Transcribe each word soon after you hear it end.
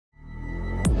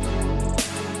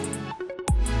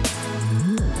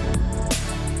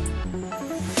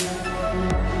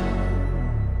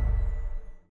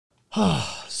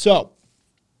So,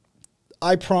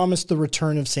 I promised the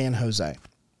return of San Jose.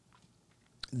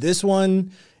 This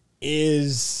one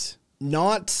is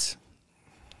not...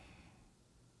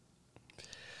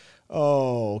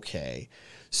 Okay.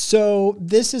 So,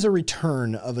 this is a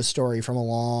return of a story from a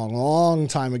long, long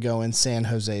time ago in San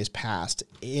Jose's past.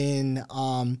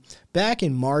 Back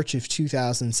in March of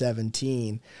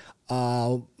 2017,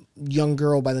 young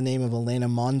girl by the name of Elena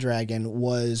Mondragon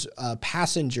was a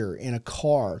passenger in a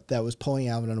car that was pulling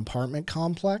out of an apartment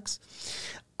complex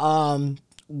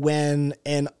when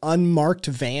an unmarked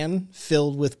van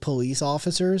filled with police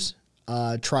officers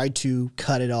tried to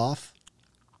cut it off.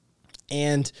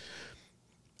 And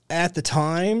at the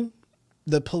time,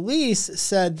 the police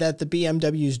said that the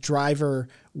BMW's driver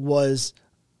was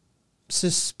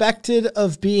suspected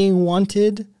of being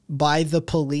wanted by the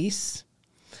police,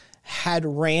 had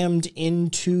rammed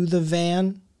into the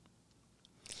van,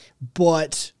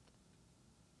 but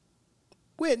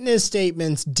witness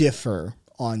statements differ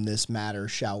on this matter,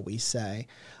 shall we say.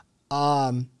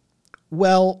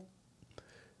 Well,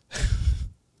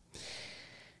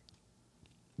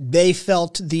 they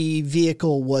felt the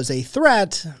vehicle was a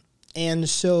threat, and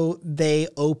so they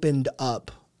opened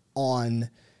up on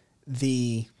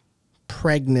the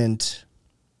pregnant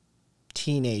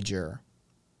teenager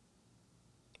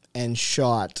and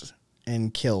shot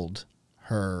and killed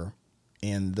her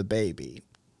and the baby,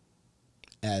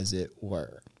 as it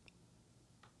were.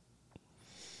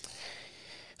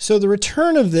 So the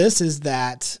return of this is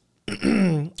that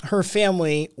her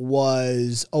family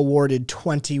was awarded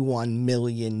 $21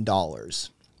 million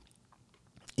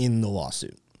in the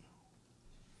lawsuit.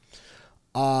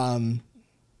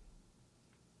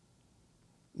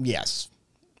 Yes.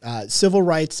 Civil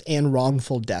rights and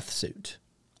wrongful death suit.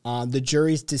 The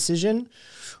jury's decision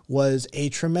was a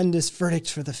tremendous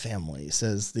verdict for the family,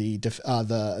 says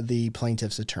the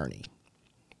plaintiff's attorney.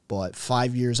 But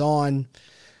 5 years on,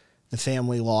 the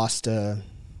family lost a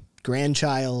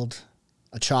grandchild,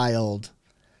 a child,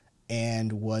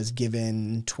 and was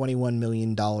given $21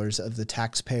 million of the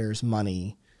taxpayers'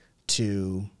 money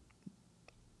to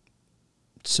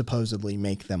supposedly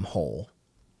make them whole.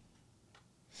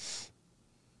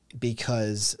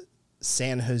 Because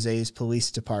San Jose's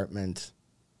police department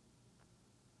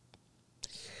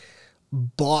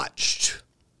botched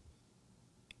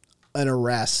an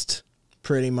arrest,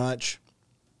 pretty much,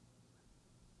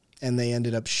 and they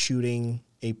ended up shooting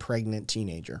a pregnant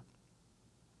teenager.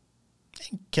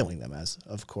 And killing them, as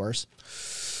of course.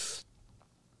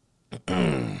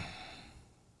 Oh,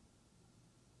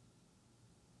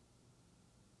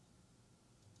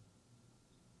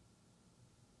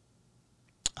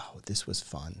 this was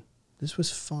fun. This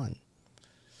was fun.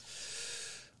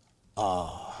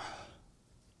 Oh.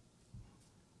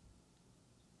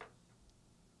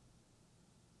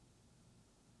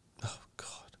 Oh, God.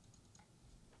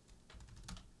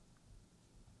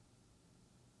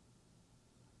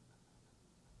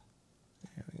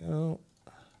 There we go.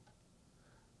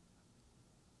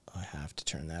 I have to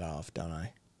turn that off, don't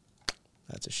I?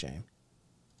 That's a shame.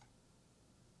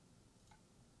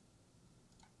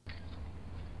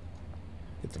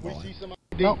 Hit the volume.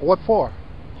 No, what for?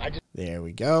 There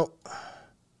we go.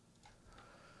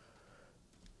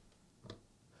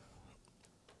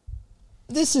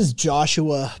 This is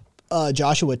Joshua,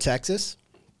 Texas.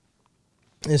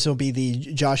 This will be the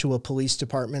Joshua Police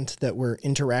Department that we're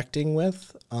interacting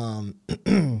with.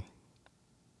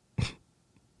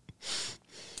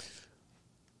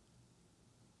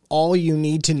 All you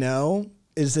need to know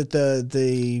is that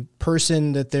the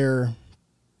person that they're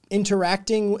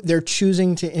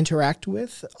choosing to interact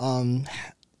with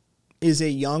is a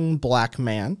young black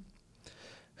man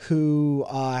who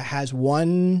has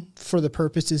for the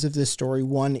purposes of this story,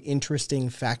 one interesting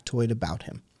factoid about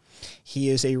him. He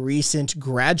is a recent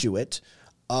graduate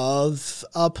of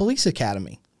a police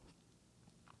academy.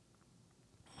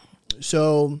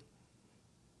 So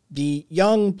the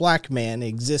young black man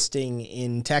existing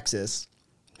in Texas,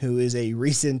 who is a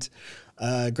recent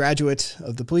graduate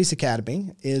of the police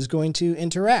academy, is going to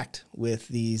interact with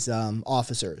these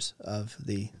officers of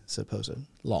the supposed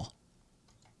law.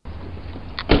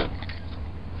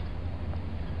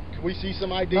 Can we see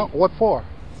some ID? No, what for?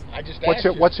 I just asked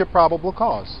you. What's your probable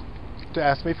cause to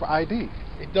ask me for ID?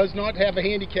 It does not have a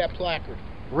handicap placard.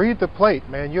 Read the plate,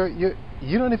 man. You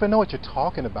don't even know what you're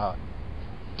talking about.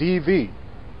 DV,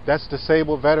 that's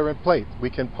disabled veteran plate. We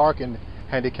can park in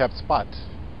handicapped spots.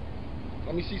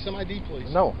 Let me see some ID,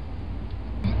 please. No.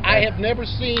 I have never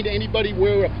seen anybody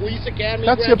wear a police academy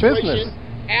That's your graduation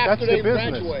business. after That's they your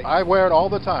business. graduate. I wear it all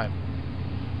the time.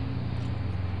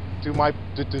 Do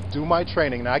my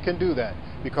training, and I can do that.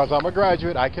 Because I'm a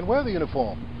graduate, I can wear the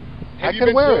uniform. Have I you can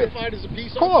been wear certified as a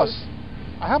peace it. Of course. officer?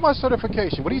 I have my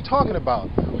certification. What are you talking about?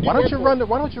 Why don't you run the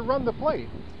plate?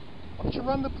 Why don't you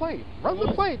run the plate? Run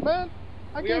the plate, man.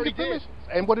 I gave you permission.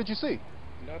 And what did you see?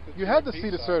 You had to see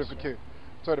the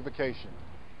certification.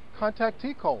 Contact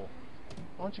T. Cole.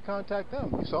 Why don't you contact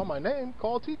them? You saw my name.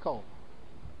 Call T. Cole.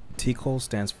 TCOL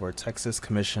stands for Texas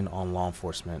Commission on Law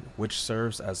Enforcement, which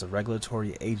serves as a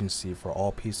regulatory agency for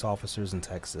all peace officers in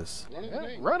Texas.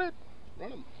 Run it.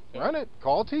 Run it.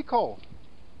 Call T. Cole.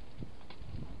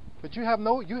 But you have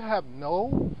no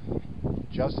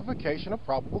justification of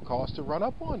probable cause to run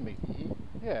up on me.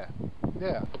 Yeah.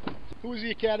 Who was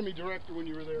the academy director when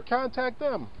you were there? Contact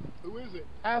them. Who is it?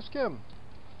 Ask him.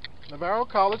 Navarro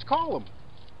College, call him.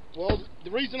 Well, the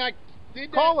reason I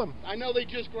did that, call him. I know they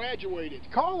just graduated.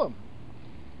 Call him.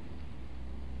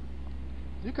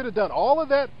 You could have done all of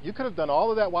that. You could have done all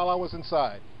of that while I was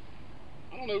inside.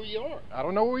 I don't know who you are. I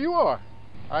don't know who you are.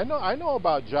 I know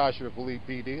about Joshua Philippe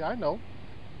PD. I know.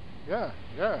 Yeah.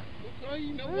 Okay,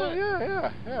 you know what?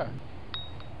 Yeah.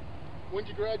 When'd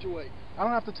you graduate? I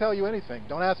don't have to tell you anything.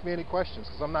 Don't ask me any questions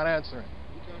because I'm not answering.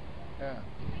 Okay. Yeah.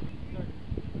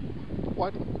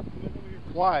 What?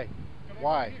 Why?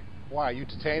 You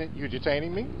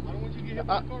detaining me? I don't want you to get hit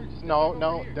by the car. Just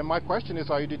No. Then my question is,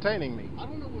 are you detaining me? I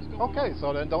don't know what's going on. Okay,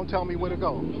 so then don't tell me where to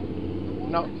go.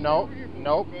 No.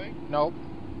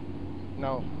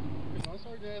 My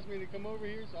sergeant asked me to come over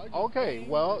here, so I just Okay, came.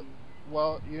 well,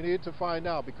 you need to find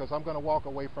out because I'm going to walk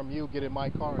away from you, get in my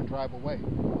car, and drive away.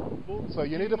 Well, So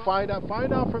you need to find out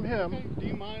from him. Okay. Do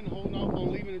you mind holding off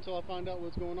on leaving until I find out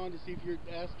what's going on to see if you're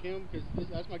ask him? Because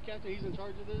that's my captain. He's in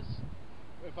charge of this.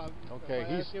 If I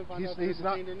ask him, find out if he's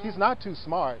detained or not. He's not too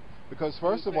smart because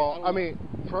first of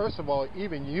all,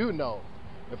 even you know,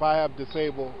 if I have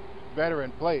disabled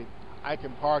veteran plate, I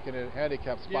can park in a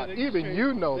handicapped spot. Yeah, even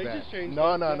you know they that. Just changed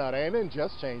No, that. they didn't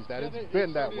just change that. Yeah, It's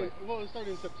been that way. Well, it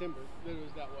started in September that it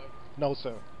was that way. No,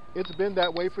 sir. It's been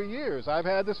that way for years. I've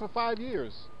had this for 5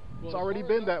 years. Well, It's already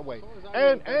been that way. I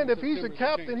know, And if he's a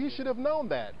September, captain, he should have known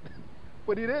that.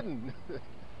 But he didn't.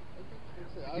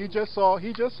 He just saw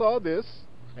this,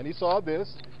 and he saw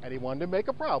this, and he wanted to make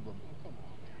a problem.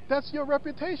 That's your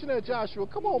reputation there, Joshua.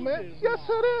 Come on, man. Yes,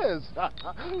 it is.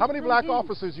 How many black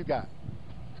officers you got?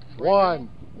 One.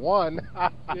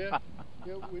 Yeah,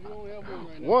 we only have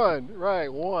one right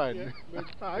now. One. Yeah,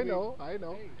 I know.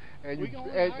 Hey, And we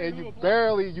gonna hire you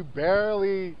you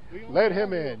barely let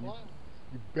him in.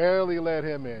 You barely let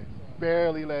him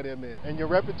in. And your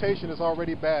reputation is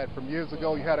already bad. From years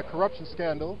ago, you had a corruption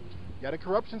scandal. You had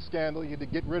to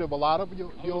get rid of a lot of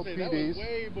your PDs. That was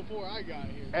way before I got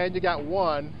here. And you got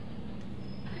one.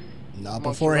 Not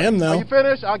before him, though. Are you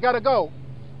finished? I gotta go.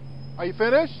 Are you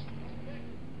finished?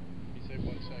 He said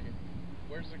 1 second.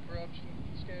 Where's the corruption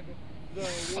scandal?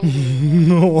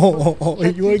 You want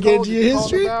to get into your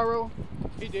history?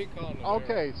 He did call him.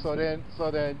 Okay, so then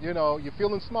you're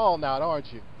feeling small now,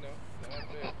 aren't you? No, that's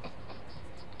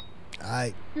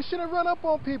it. You shouldn't run up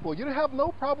on people. You have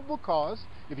no probable cause.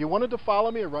 If you wanted to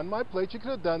follow me and run my plate, you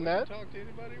could have done that. Talk to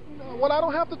anybody? No, well, I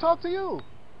don't have to talk to you.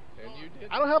 And you did.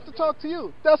 I don't have to talk to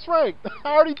you. That's right.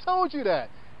 I already told you that.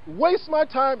 Waste my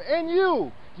time and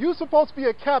you. You're supposed to be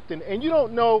a captain, and you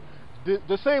don't know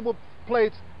disabled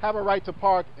plates have a right to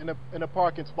park in a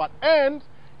parking spot, and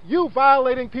you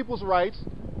violating people's rights,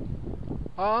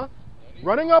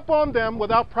 running up on them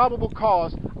without probable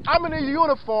cause. I'm in a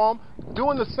uniform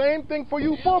doing the same thing for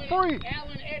you for free.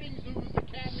 Alan Eddings, who was the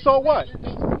captain. So what?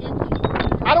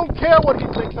 I don't care what he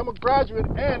thinks. I'm a graduate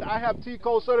and I have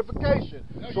T-Code certification.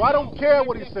 So I don't care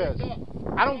what he says.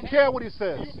 I don't care what he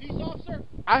says. Are you a peace officer?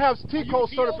 I have T-Code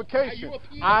certification. Are you a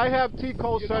PO? I have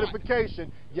T-Code You're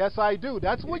certification. Yes, I do.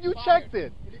 That's what you expired. checked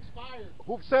it. It expired.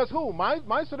 Who says who?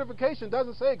 My certification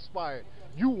doesn't say expired.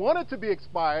 You want it to be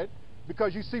expired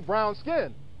because you see brown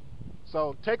skin.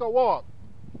 So take a walk.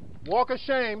 Walk of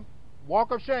shame.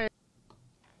 Walk of shame.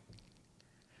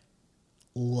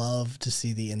 Love to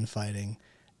see the infighting,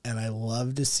 and I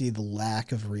love to see the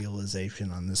lack of realization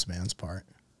on this man's part.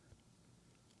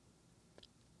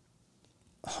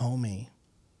 Homie,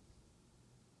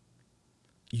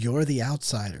 you're the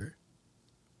outsider.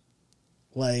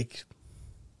 Like,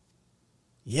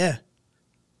 yeah,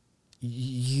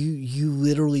 you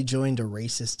literally joined a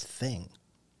racist thing.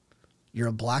 You're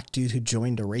a black dude who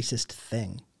joined a racist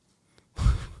thing.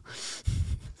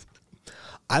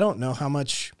 I don't know how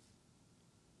much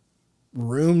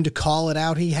room to call it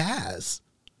out he has.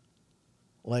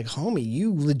 Like, homie,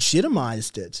 you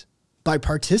legitimized it by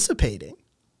participating.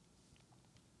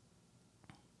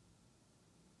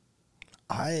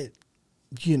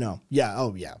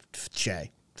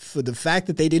 Jay, the fact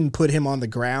that they didn't put him on the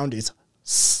ground is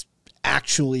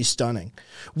actually stunning.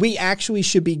 We actually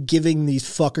should be giving these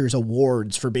fuckers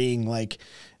awards for being like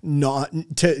for not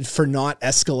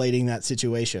escalating that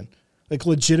situation. Like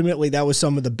legitimately, that was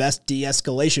some of the best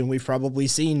de-escalation we've probably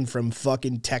seen from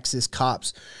fucking Texas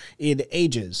cops in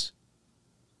ages.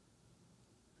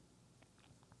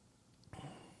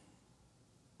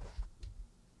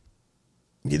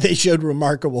 They showed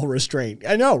remarkable restraint.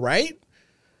 I know, right?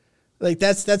 Like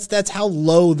that's how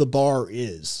low the bar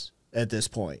is at this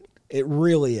point. It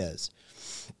really is.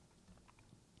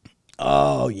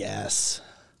 Oh yes.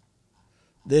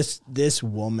 This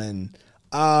woman,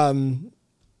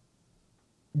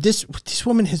 this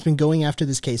woman has been going after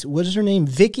this case. What is her name?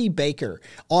 Vicky Baker,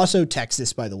 also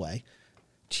Texas, by the way.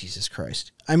 Jesus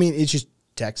Christ. I mean, it's just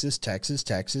Texas.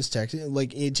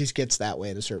 Like it just gets that way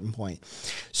at a certain point.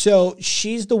 So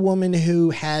she's the woman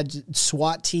who had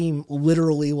SWAT team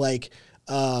literally like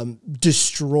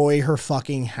destroy her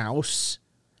fucking house.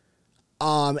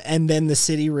 And then the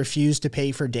city refused to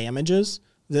pay for damages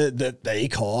that they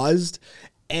caused.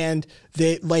 And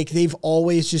they've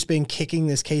always just been kicking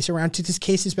this case around. This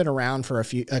case has been around for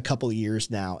a couple of years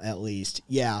now, at least.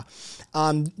 Yeah.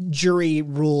 Jury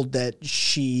ruled that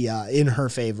she, in her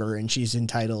favor, and she's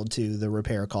entitled to the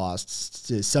repair costs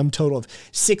to some total of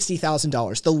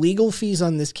 $60,000. The legal fees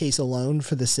on this case alone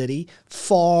for the city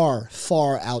far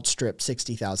outstrip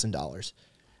 $60,000.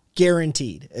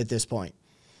 Guaranteed at this point.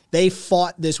 They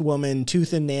fought this woman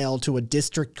tooth and nail to a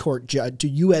district court judge, to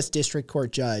U.S. district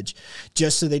court judge,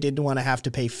 just so they didn't want to have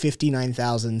to pay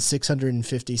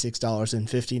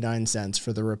 $59,656.59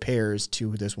 for the repairs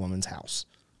to this woman's house.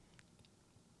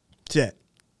 That's it.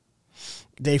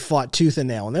 They fought tooth and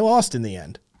nail, and they lost in the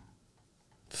end.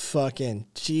 Fucking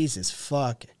Jesus,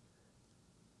 fuck.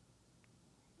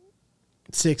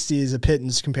 60 is a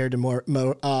pittance compared to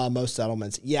most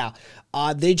settlements. Yeah.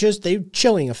 They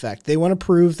chilling effect. They want to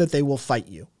prove that they will fight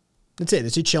you. That's it.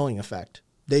 It's a chilling effect.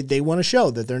 They want to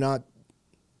show that they're not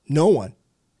no one.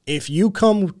 If you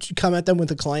come at them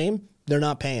with a claim, they're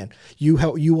not paying. You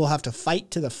will have to fight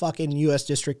to the fucking U.S.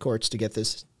 district courts to get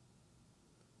this.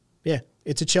 Yeah.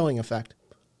 It's a chilling effect.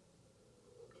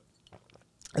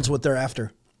 That's what they're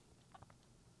after.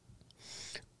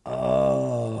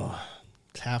 Oh,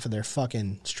 half of their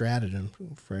fucking stratagem,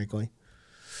 frankly.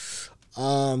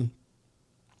 Oh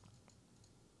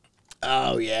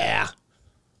yeah.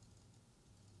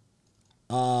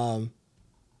 That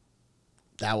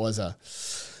was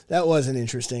an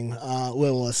interesting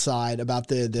little aside about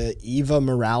the Eva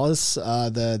Morales,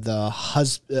 the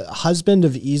husband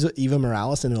of Eva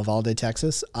Morales in Uvalde,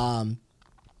 Texas. The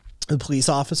police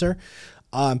officer.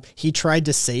 He tried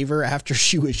to save her after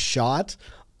she was shot.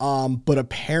 But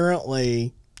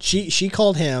apparently she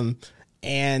called him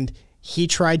and he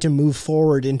tried to move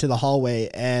forward into the hallway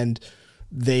and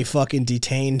they fucking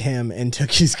detained him and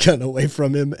took his gun away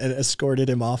from him and escorted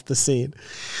him off the scene.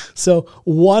 So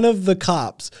one of the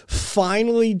cops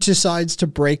finally decides to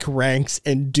break ranks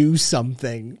and do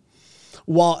something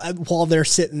while they're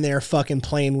sitting there fucking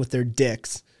playing with their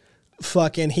dicks.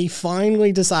 Fucking, he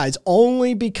finally decides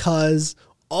only because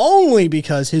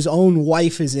his own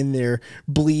wife is in there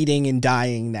bleeding and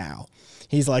dying now.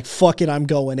 He's like, fuck it, I'm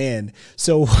going in.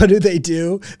 So what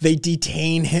do? They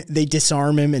detain him. They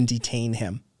disarm him and detain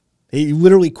him. He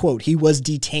literally, quote, he was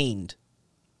detained.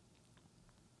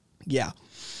 Yeah.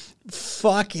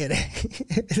 Fuck it.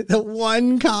 The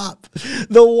one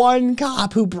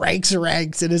cop who breaks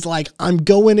ranks and is like, I'm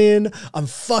going in, I'm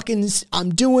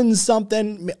doing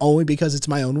something only because it's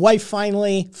my own wife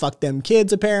finally. Fuck them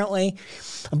kids, apparently.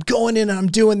 I'm going in and I'm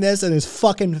doing this, and his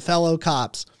fucking fellow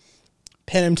cops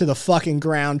pin him to the fucking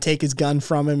ground, take his gun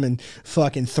from him, and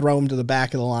fucking throw him to the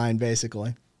back of the line,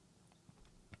 basically.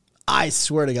 I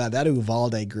swear to God, that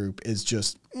Uvalde group is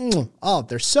just, oh,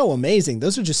 they're so amazing.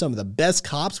 Those are just some of the best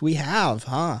cops we have,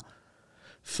 huh?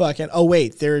 Fucking, oh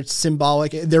wait, they're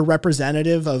symbolic, they're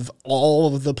representative of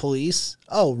all of the police?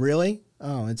 Oh, really?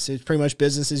 Oh, it's pretty much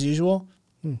business as usual?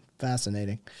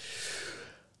 Fascinating.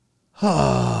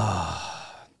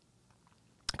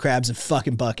 Crabs and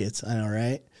fucking buckets, I know,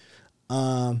 right?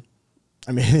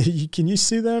 I mean, can you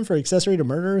sue them for accessory to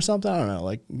murder or something? I don't know,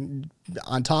 like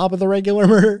on top of the regular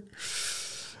murder.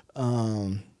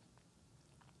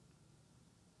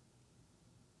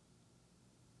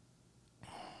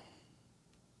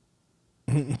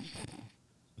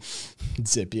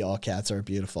 Zippy, all cats are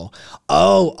beautiful.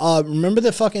 Oh, remember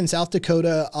the fucking South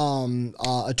Dakota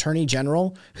attorney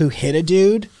general who hit a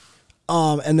dude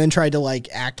and then tried to like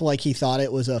act like he thought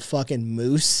it was a fucking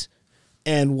moose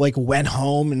and like went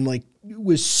home and like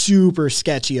was super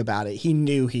sketchy about it. He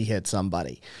knew he hit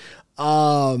somebody.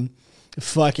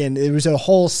 Fucking, there was a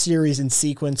whole series and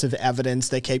sequence of evidence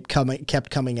that kept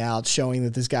coming out, showing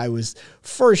that this guy was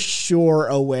for sure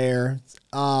aware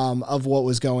of what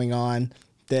was going on.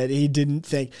 That he didn't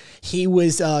think he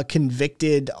was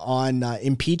convicted on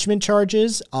impeachment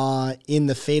charges in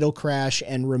the fatal crash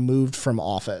and removed from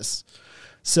office.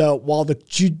 So while the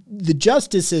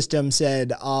justice system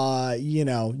said, you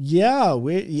know, yeah,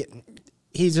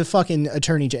 he's a fucking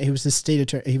attorney. He was the state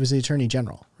attorney. He was the attorney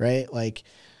general, right? Like,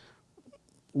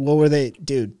 what were they,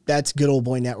 dude? That's good old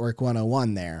boy network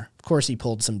 101 there. Of course, he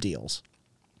pulled some deals,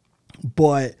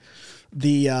 but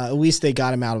at least they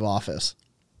got him out of office.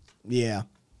 Yeah.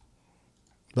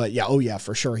 But yeah, oh yeah,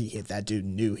 for sure he hit that dude,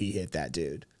 knew he hit that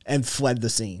dude, and fled the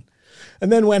scene.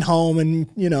 And then went home and,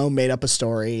 you know, made up a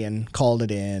story and called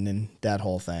it in and that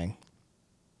whole thing.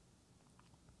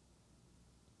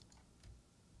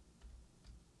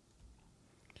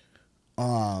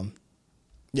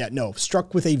 Yeah, no,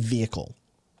 struck with a vehicle.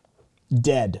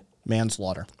 Dead.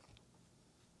 Manslaughter.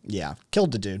 Yeah,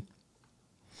 killed the dude.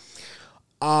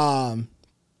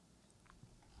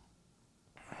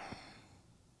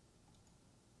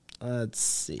 Let's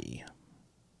see.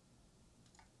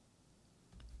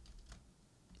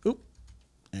 Oop.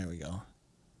 There we go.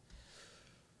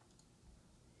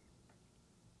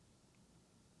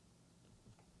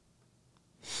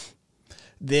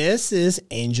 This is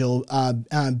Angel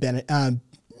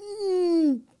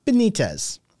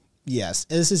Benitez. Yes,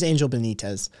 this is Angel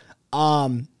Benitez.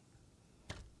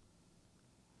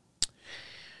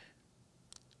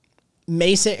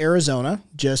 Mesa, Arizona,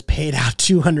 just paid out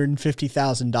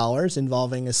 $250,000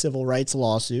 involving a civil rights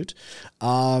lawsuit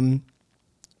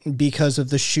because of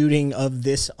the shooting of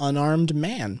this unarmed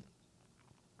man.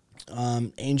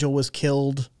 Angel was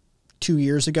killed 2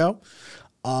 years ago.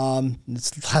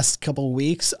 This last couple of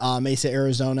weeks, Mesa,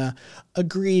 Arizona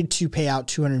agreed to pay out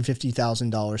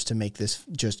 $250,000 to make this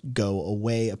just go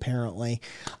away, apparently.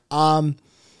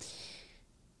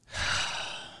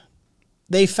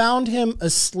 They found him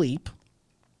asleep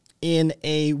in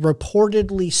a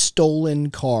reportedly stolen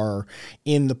car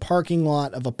in the parking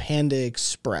lot of a Panda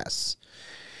Express.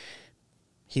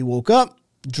 He woke up,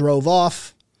 drove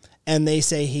off, and they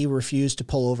say he refused to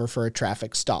pull over for a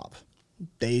traffic stop.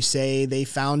 They say they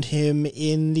found him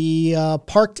in the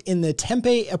parked in the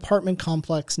Tempe apartment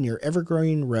complex near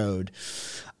Evergreen Road.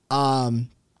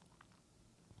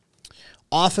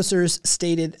 Officers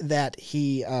stated that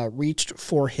he reached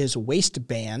for his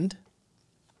waistband,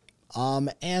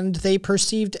 and they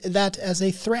perceived that as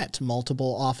a threat.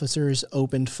 Multiple officers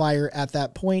opened fire at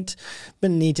that point.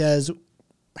 Benitez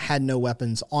had no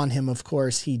weapons on him, of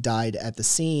course. He died at the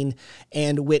scene,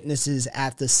 and witnesses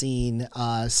at the scene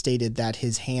stated that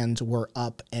his hands were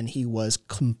up and he was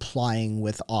complying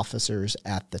with officers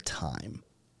at the time.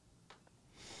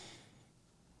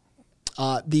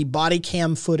 The body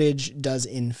cam footage does,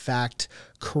 in fact,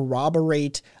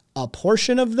 corroborate a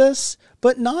portion of this,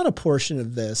 but not a portion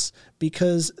of this,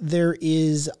 because there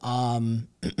is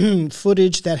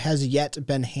footage that has yet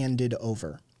been handed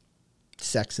over.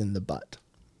 Sex in the butt.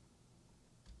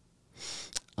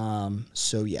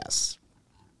 So yes,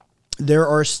 there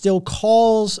are still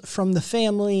calls from the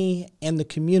family and the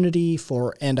community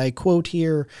for, and I quote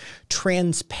here,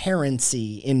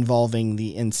 transparency involving the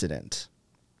incident.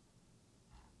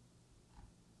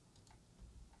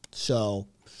 So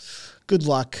good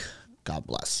luck. God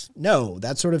bless. No,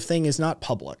 that sort of thing is not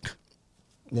public.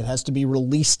 It has to be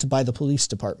released by the police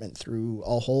department through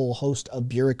a whole host of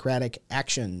bureaucratic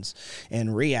actions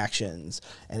and reactions.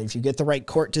 And if you get the right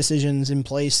court decisions in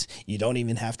place, you don't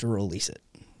even have to release it.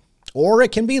 Or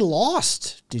it can be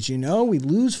lost. Did you know we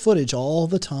lose footage all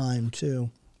the time,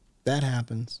 too? That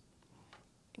happens.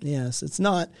 Yes, it's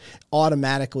not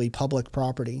automatically public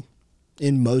property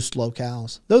in most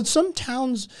locales. Though some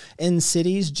towns and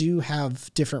cities do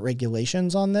have different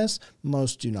regulations on this,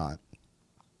 most do not.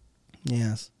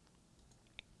 Yes.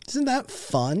 Isn't that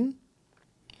fun?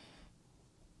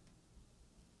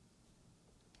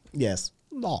 Yes.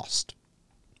 Lost.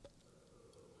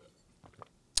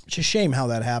 It's a shame how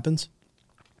that happens.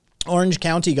 Orange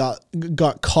County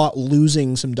got caught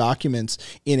losing some documents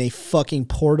in a fucking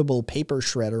portable paper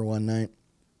shredder one night.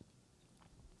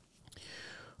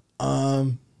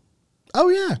 Oh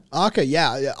yeah. Okay.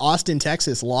 Yeah. Austin,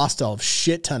 Texas lost a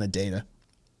shit ton of data.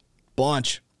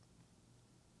 Bunch.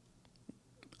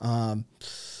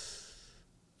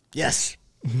 Yes.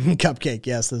 Cupcake.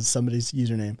 Yes. That's somebody's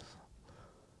username.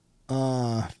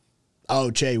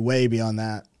 Oh, Jay, way beyond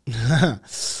that.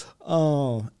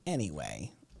 Oh,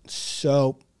 anyway.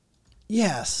 So,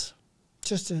 yes.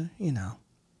 Just to, you know.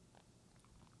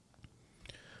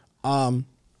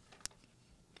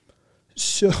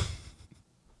 So,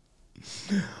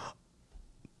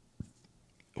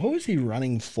 what was he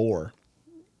running for?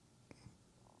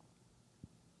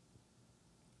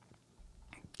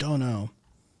 Don't know.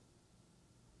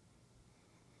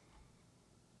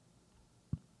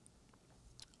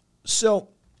 So,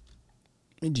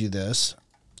 let me do this.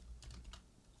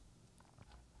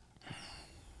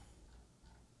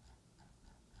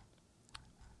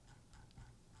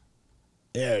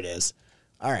 There it is.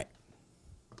 All right.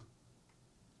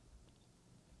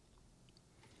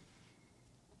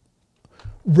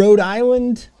 Rhode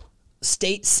Island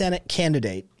State Senate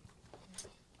candidate.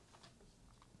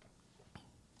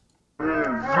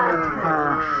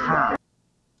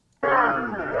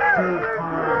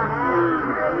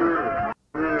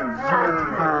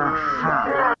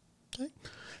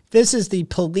 This is the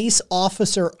police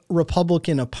officer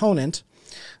Republican opponent.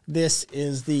 This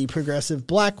is the progressive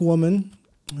black woman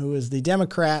who is the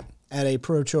Democrat at a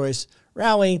pro-choice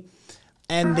rally.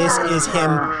 And this is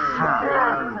him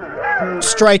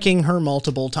striking her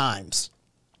multiple times.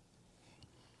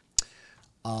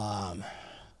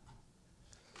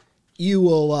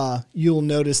 You'll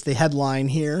notice the headline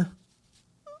here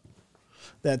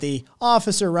that the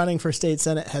officer running for state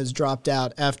senate has dropped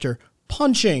out after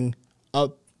punching a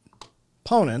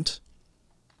opponent.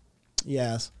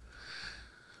 Yes.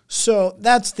 So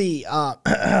that's the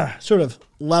sort of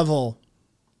level.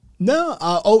 No.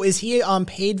 Oh, is he on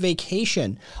paid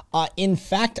vacation? In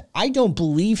fact, I don't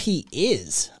believe he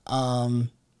is.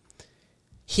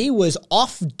 He was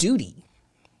off duty.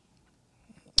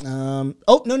 Oh,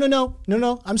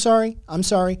 no. I'm sorry.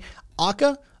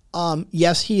 Aka,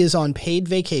 yes, he is on paid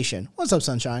vacation. What's up,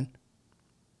 Sunshine?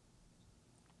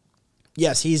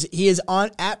 Yes, he is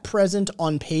at present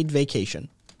on paid vacation.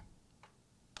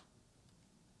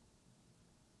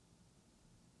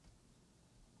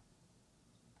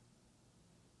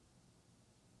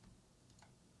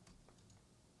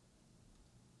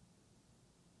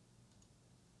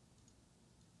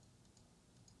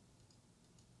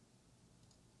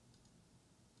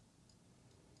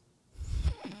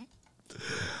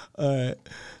 All right.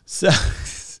 So,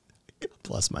 God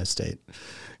bless my state.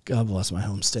 God bless my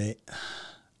home state.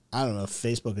 I don't know if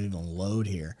Facebook will even load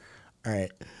here. All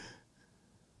right.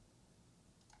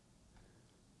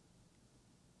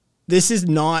 This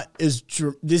isn't as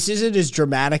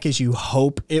dramatic as you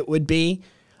hope it would be.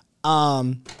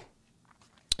 So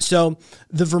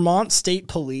the Vermont State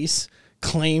Police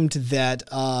claimed that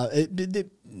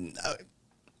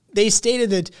they stated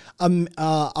that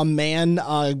a man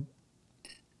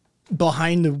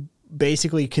behind the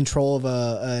basically control of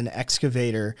an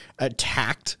excavator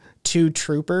attacked two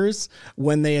troopers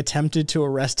when they attempted to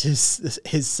arrest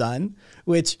his son,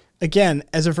 which again,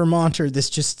 as a Vermonter, this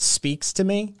just speaks to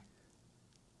me.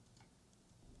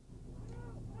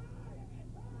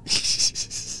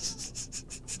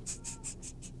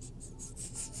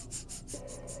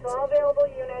 For all available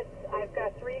units, I've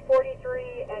got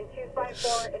 343 and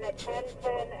 254 in a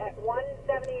 1010 at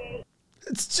 178.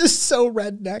 It's just so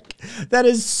redneck. That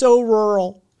is so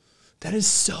rural. That is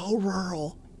so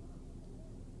rural.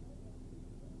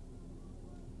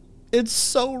 It's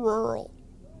so rural.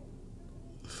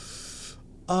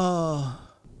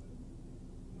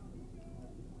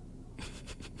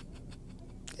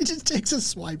 It just takes a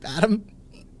swipe at him.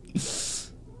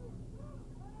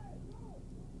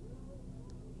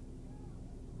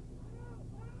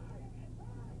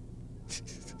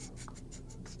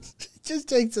 Just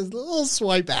takes a little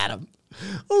swipe at him.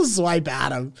 A little swipe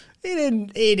at him. He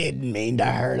didn't mean to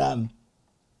hurt him.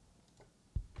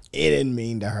 He didn't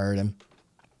mean to hurt him.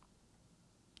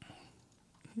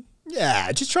 Yeah,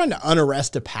 just trying to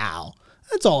unarrest a pal.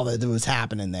 That's all that was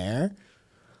happening there.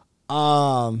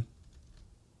 Boys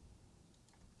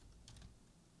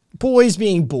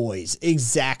being boys.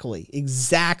 Exactly.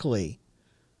 Exactly.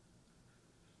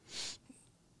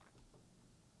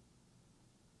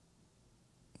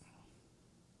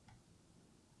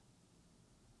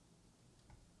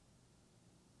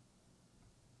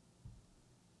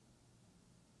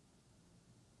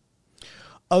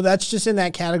 Oh, that's just in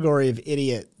that category of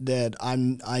idiot that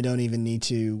I don't even need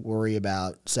to worry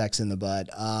about sex in the butt.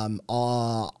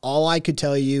 All I could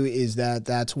tell you is that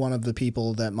that's one of the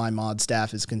people that my mod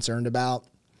staff is concerned about.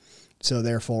 So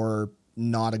therefore,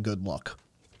 not a good look.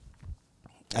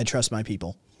 I trust my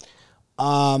people.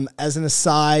 As an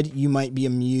aside, you might be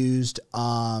amused.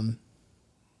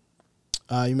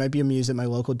 You might be amused that my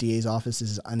local DA's office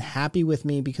is unhappy with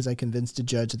me because I convinced a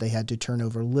judge that they had to turn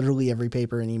over literally every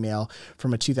paper and email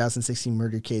from a 2016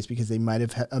 murder case because there might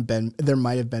have been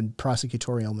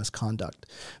prosecutorial misconduct.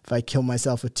 If I kill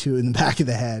myself with 2 in the back of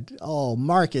the head. Oh,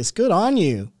 Marcus, good on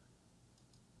you.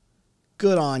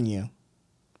 Good on you.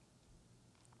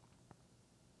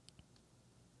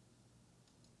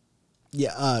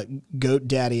 Yeah, Goat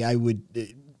Daddy, I would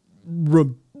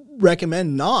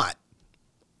recommend not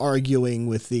arguing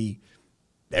with the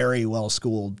very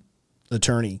well-schooled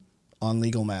attorney on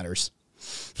legal matters.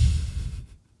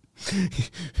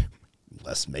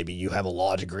 Unless maybe you have a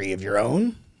law degree of your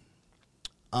own.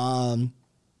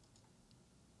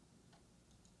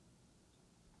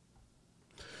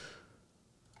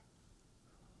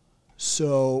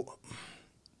 So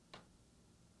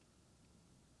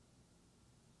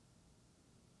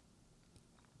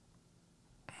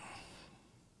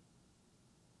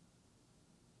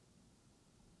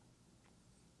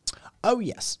oh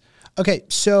yes. Okay,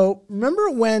 so remember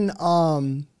when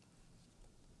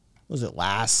was it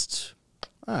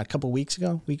a couple weeks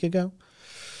ago, week ago?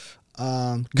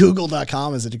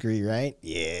 Google.com is a degree, right?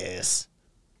 Yes.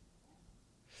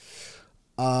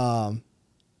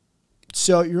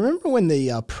 So you remember when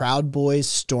the Proud Boys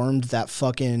stormed that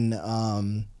fucking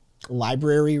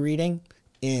library reading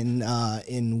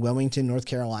in Wilmington, North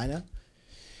Carolina?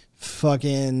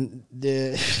 Fucking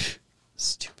the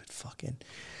stupid fucking.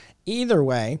 Either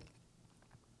way,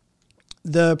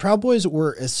 the Proud Boys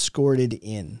were escorted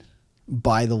in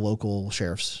by the local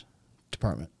sheriff's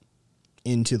department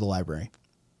into the library,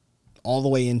 all the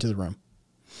way into the room.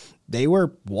 They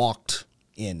were walked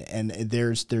in, and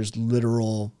there's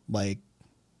literal, like,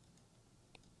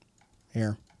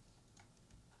 here.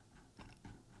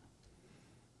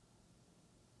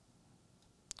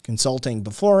 Consulting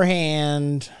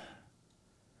beforehand,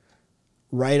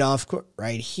 right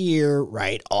here,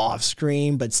 right off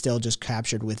screen, but still just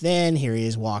captured within. Here he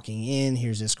is walking in.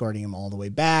 Here's escorting him all the way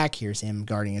back. Here's him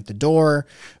guarding at the door.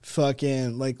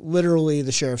 Fucking, like, literally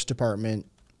the sheriff's department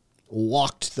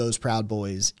walked those Proud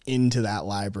Boys into that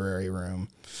library room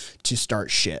to start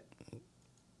shit.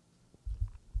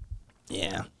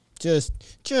 Yeah. Just,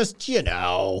 you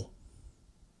know.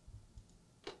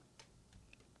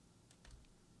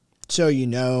 So, you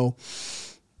know,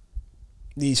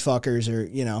 these fuckers are,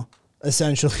 you know,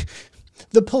 essentially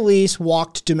the police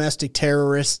walked domestic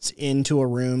terrorists into a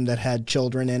room that had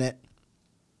children in it.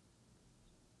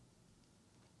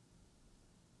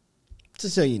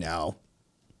 Just so you know.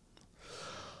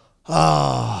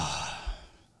 Oh,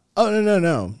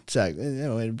 no.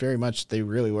 Very much they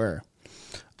really were.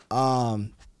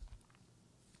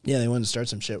 Yeah, they wanted to start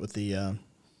some shit with the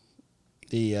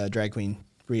drag queen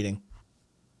reading.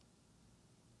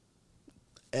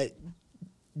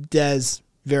 Des,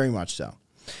 very much so.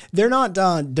 They're not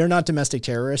domestic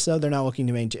terrorists, though. They're not looking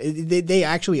to maintain. They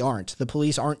actually aren't. The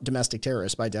police aren't domestic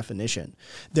terrorists by definition.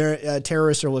 They're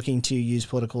terrorists are looking to use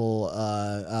political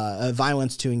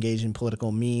violence to engage in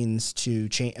political means to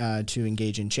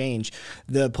engage in change.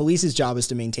 The police's job is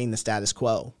to maintain the status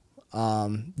quo.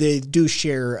 They do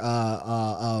share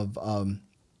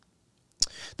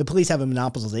the police have a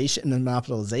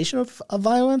monopolization of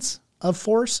violence, of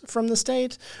force from the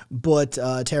state, but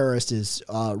terrorist is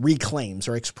reclaims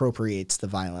or expropriates the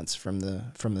violence from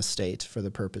the state for the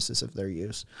purposes of their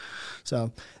use.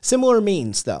 So similar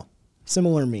means, though.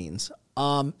 Similar means.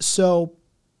 So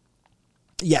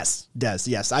yes, Des,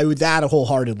 yes, I would that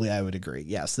wholeheartedly. I would agree.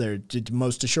 Yes, they're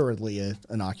most assuredly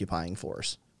an occupying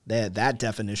force. That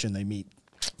definition they meet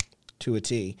to a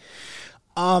T.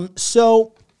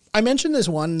 So I mentioned this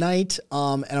one night,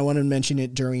 and I wanted to mention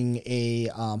it during a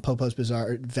PoPo's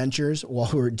Bizarre Adventures while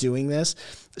we were doing this.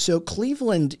 So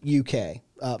Cleveland, UK,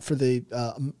 for the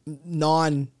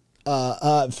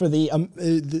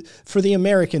for the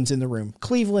Americans in the room,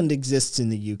 Cleveland exists in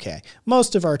the UK.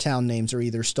 Most of our town names are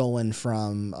either stolen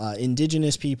from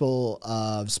indigenous people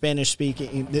of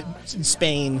Spanish-speaking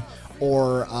Spain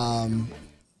or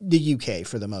the UK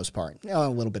for the most part. A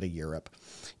little bit of Europe.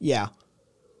 Yeah.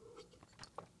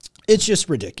 It's just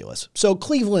ridiculous. So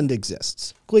Cleveland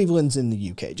exists. Cleveland's in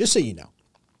the UK, just so you know.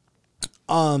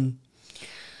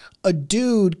 A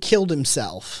dude killed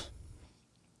himself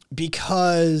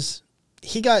because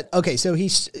he got so he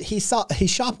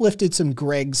shoplifted some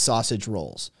Greg's sausage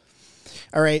rolls.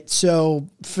 All right, so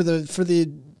for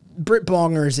the Brit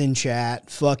bongers in chat,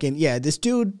 fucking yeah, this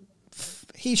dude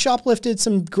he shoplifted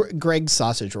some Greg's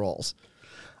sausage rolls.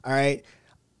 All right,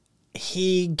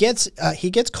 he gets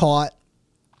caught.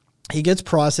 He gets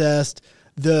processed.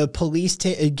 The police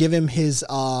give him his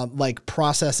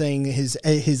processing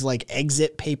his like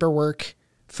exit paperwork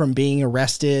from being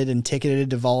arrested and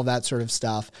ticketed of all that sort of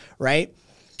stuff, right?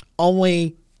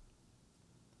 Only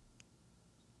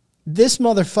this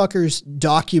motherfucker's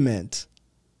document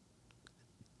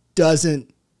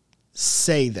doesn't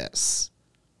say this.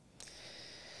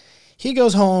 He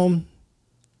goes home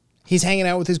He's hanging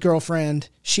out with his girlfriend.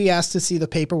 She asks to see the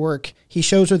paperwork. He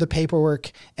shows her the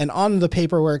paperwork. And on the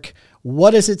paperwork,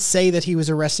 what does it say that he was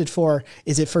arrested for?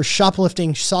 Is it for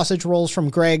shoplifting sausage rolls from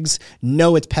Greg's?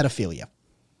 No, it's pedophilia.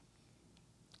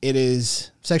 It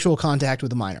is sexual contact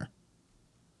with a minor.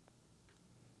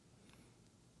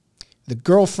 The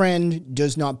girlfriend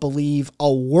does not believe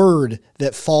a word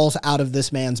that falls out of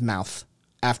this man's mouth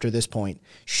after this point.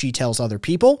 She tells other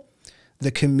people.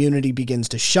 The community begins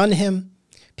to shun him.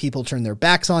 People turn their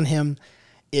backs on him.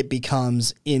 It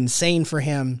becomes insane for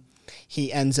him.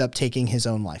 He ends up taking his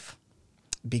own life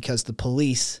because the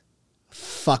police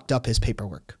fucked up his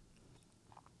paperwork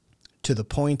to the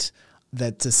point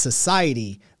that the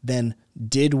society then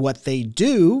did what they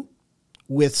do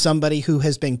with somebody who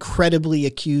has been credibly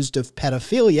accused of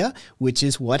pedophilia, which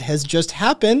is what has just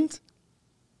happened.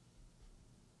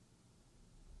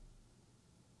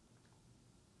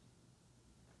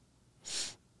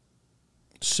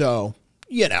 So,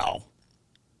 you know,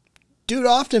 dude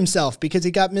offed himself because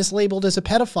he got mislabeled as a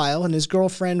pedophile and his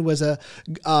girlfriend was a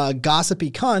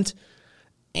gossipy cunt.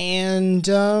 And,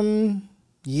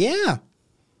 yeah.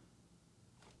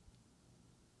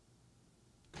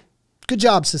 Good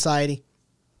job, society.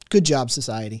 Good job,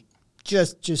 society.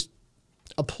 Just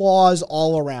applause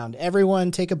all around.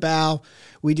 Everyone take a bow.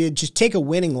 Just take a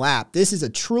winning lap. This is a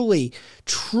truly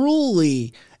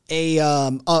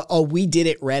a we did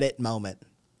it Reddit moment.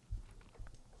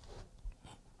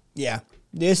 Yeah,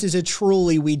 this is a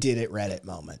truly we did it Reddit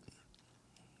moment.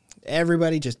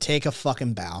 Everybody just take a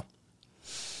fucking bow.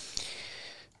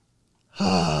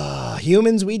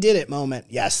 Humans, we did it moment.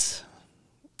 Yes.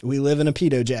 We live in a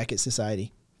pedo jacket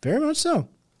society. Very much so.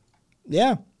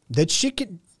 Yeah. That shit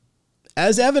could,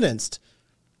 as evidenced.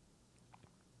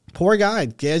 Poor guy.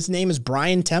 His name is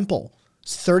Brian Temple.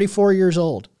 He's 34 years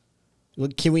old.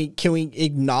 Can we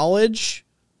acknowledge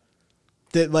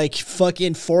that, like,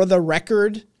 fucking for the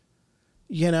record,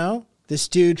 you know, this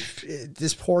dude,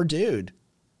 this poor dude.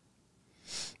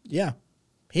 Yeah.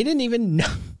 He didn't even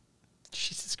know.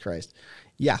 Jesus Christ.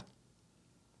 Yeah.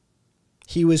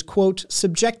 He was, quote,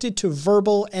 subjected to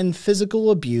verbal and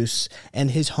physical abuse,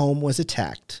 and his home was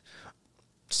attacked.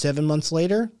 7 months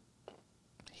later,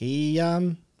 he,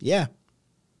 yeah.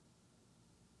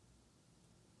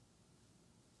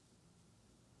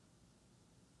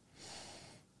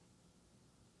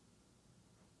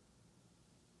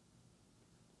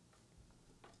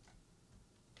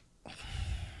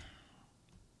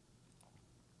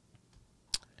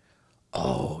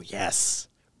 Oh, yes.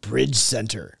 Bridge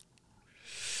Center.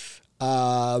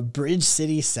 Bridge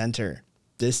City Center.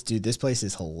 This place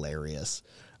is hilarious.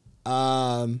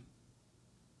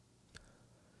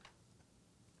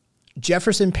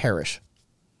 Jefferson Parish.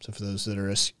 So for those that are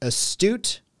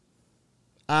astute,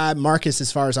 Marcus,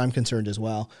 as far as I'm concerned as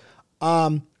well.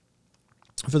 For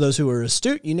those who are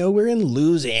astute, you know, we're in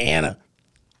Louisiana.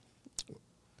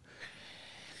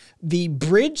 The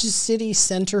Bridge City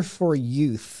Center for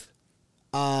Youth.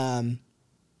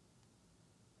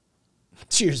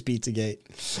 Cheers, Pizzagate.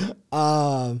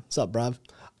 What's up, bruv?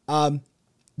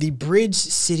 The Bridge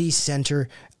City Center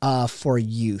for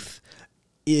Youth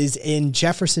is in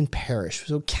Jefferson Parish,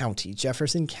 so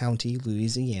Jefferson County,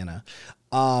 Louisiana.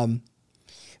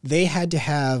 They had to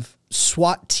have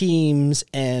SWAT teams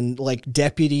and like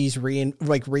deputies,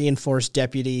 reinforced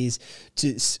deputies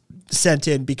sent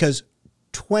in because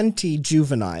 20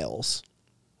 juveniles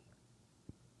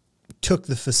took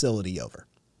the facility over.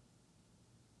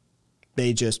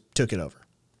 They just took it over.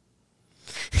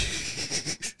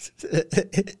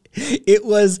 It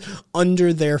was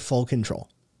under their full control.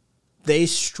 They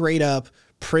straight up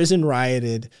prison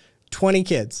rioted 20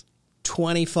 kids,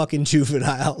 20 fucking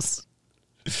juveniles.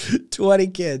 20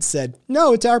 kids said,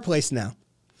 no, it's our place now.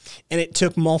 And it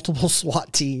took multiple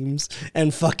SWAT teams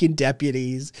and fucking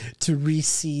deputies to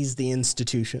re-seize the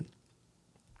institution.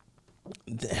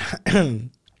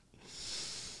 And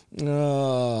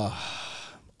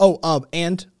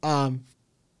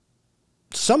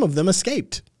some of them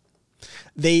escaped.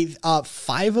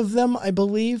 5 of them, I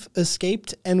believe,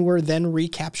 escaped and were then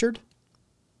recaptured.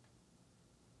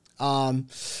 Some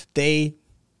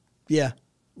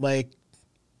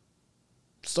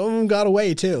of them got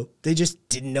away too. They just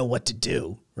didn't know what to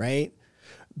do, right?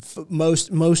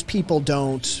 Most people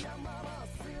don't.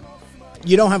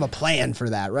 You don't have a plan for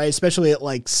that, right? Especially at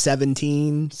like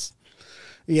 17.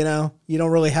 You know, you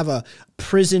don't really have a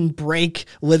prison break,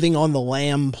 living on the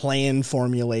lam plan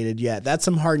formulated yet. That's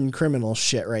some hardened criminal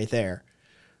shit right there.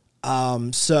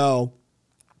 So,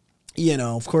 you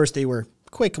know, of course they were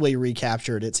quickly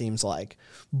recaptured, it seems like.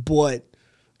 But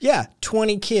Yeah,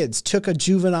 20 kids took a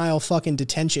juvenile fucking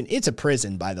detention. It's a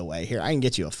prison, by the way. Here, I can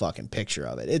get you a fucking picture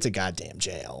of it. It's a goddamn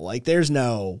jail. Like, there's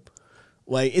no,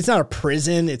 like, it's not a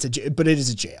prison. But it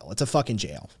is a jail. It's a fucking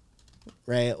jail,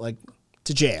 right? Like, it's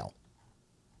a jail,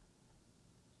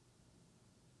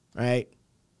 right?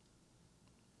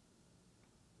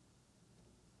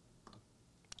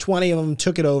 20 of them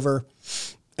took it over,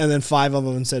 and then 5 of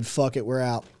them said, fuck it, we're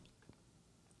out.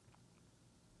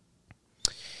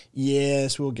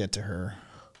 Yes, we'll get to her.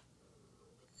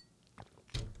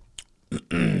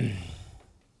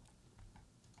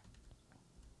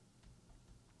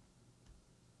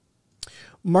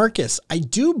 Marcus, I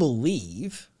do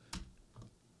believe,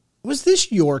 was this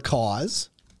your cause?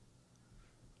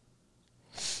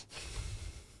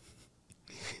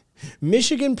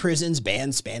 Michigan prisons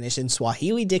ban Spanish and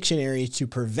Swahili dictionaries to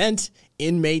prevent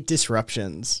inmate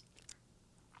disruptions.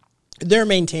 They're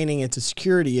maintaining it's a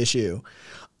security issue.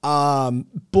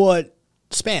 But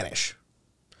Spanish,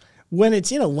 when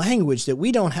it's in a language that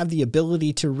we don't have the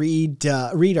ability to read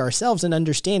ourselves and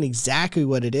understand exactly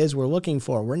what it is we're looking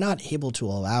for, we're not able to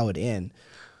allow it in.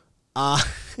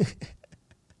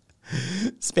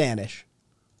 Spanish.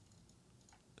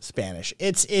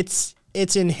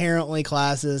 It's inherently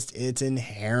classist. It's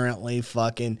inherently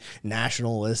fucking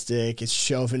nationalistic. It's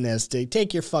chauvinistic.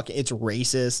 It's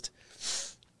racist.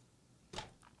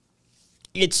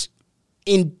 It's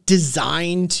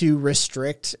designed to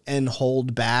restrict and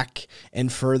hold back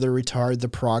and further retard the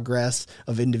progress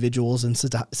of individuals and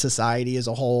society as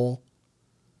a whole.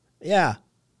 Yeah.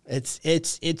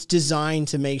 It's designed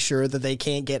to make sure that they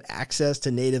can't get access to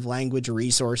native language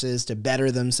resources to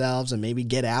better themselves and maybe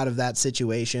get out of that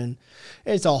situation.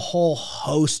 It's a whole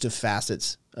host of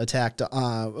facets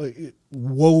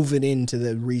woven into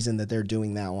the reason that they're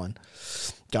doing that one.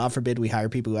 God forbid we hire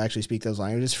people who actually speak those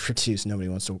languages for use.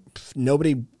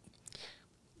 Nobody,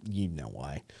 you know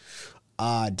why.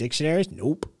 Dictionaries?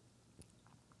 Nope.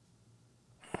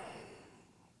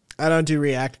 I don't do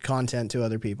react content to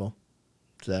other people.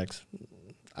 Sex.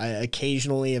 I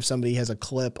occasionally, if somebody has a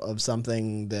clip of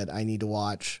something that I need to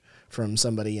watch from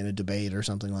somebody in a debate or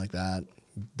something like that,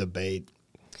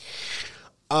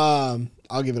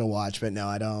 I'll give it a watch. But no,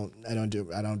 I don't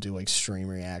do like stream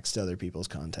reacts to other people's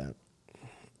content.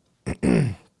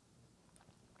 They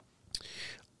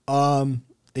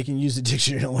can use the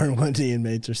dictionary to learn what the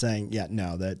inmates are saying. Yeah,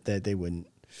 no, that they wouldn't.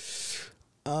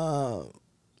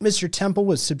 Mr. Temple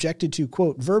was subjected to,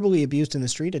 quote, verbally abused in the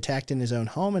street, attacked in his own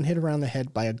home, and hit around the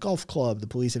head by a golf club. The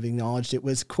police have acknowledged it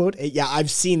was, quote, yeah, I've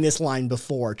seen this line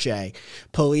before, Che.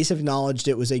 Police have acknowledged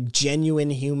it was a genuine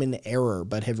human error,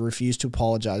 but have refused to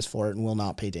apologize for it and will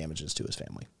not pay damages to his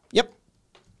family. Yep.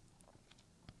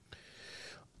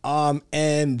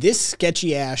 And this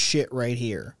sketchy ass shit right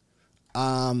here.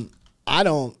 Okay.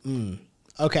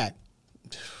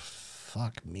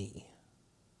 Fuck me.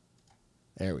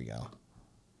 There we go.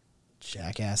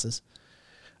 Jackasses.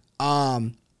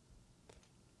 I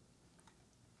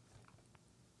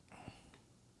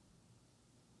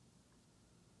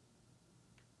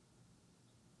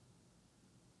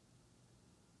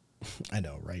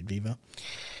know, right, Viva?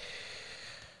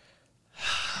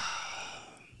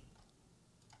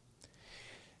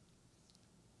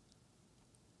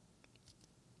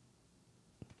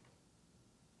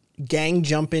 Gang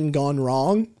jumping gone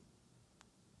wrong.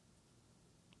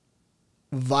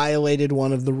 Violated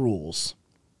one of the rules.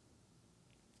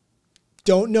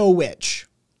 Don't know which.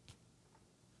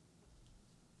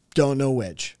 Don't know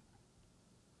which.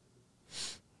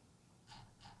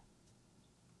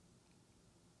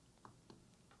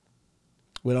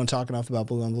 We don't talk enough about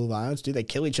blue on blue violence. Do they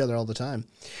kill each other all the time?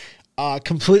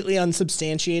 Completely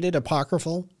unsubstantiated,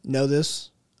 apocryphal. Know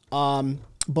this.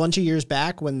 Bunch of years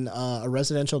back when a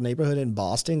residential neighborhood in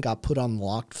Boston got put on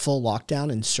full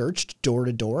lockdown and searched door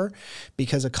to door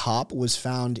because a cop was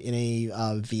found in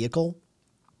a vehicle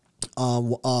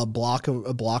a block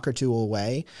or two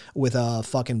away with a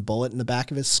fucking bullet in the back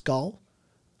of his skull.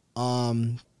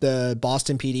 The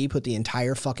Boston PD put the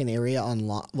entire fucking area on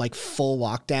full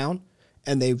lockdown,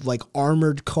 and they've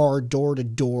armored car door to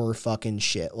door fucking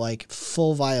shit,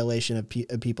 full violation of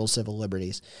people's civil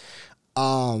liberties.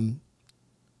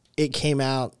 It came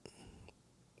out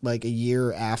a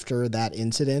year after that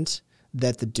incident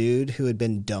that the dude who had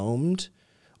been domed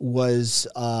was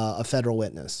a federal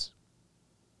witness.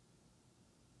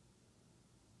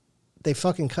 They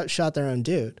fucking shot their own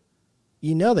dude.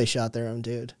 You know they shot their own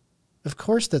dude. Of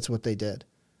course that's what they did.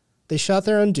 They shot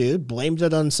their own dude, blamed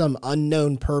it on some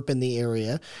unknown perp in the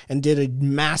area, and did a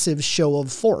massive show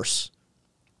of force.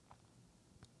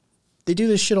 They do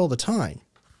this shit all the time.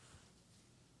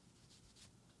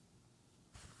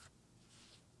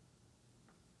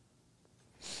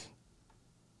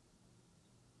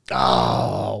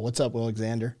 What's up, Will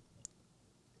Alexander?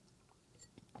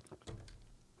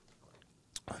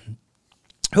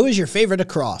 Who is your favorite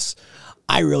across?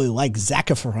 I really like Zac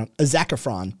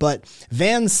Efron, but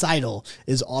Van Seidel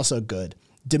is also good.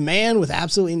 Demand with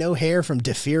absolutely no hair from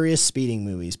defurious speeding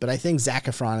movies, but I think Zac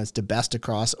Efron is the best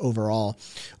across overall.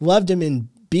 Loved him in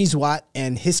Beeswax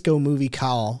and Hisco movie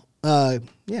Call.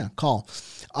 Call.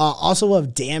 Also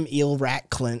love Damn Eel Rat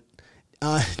Clint.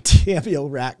 Damn Eel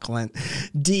Rat Clint.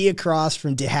 D across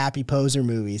from De Happy Poser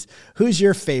movies. Who's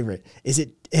your favorite? Is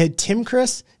it Tim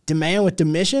Chris? Demand with the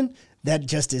mission? That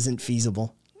just isn't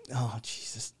feasible. Oh,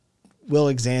 Jesus. Will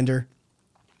Alexander.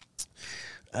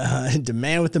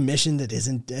 Demand with the mission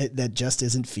that just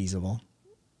isn't feasible.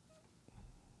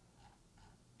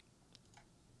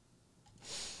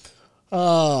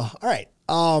 All right.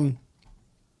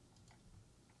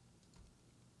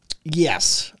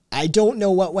 Yes. I don't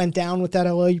know what went down with that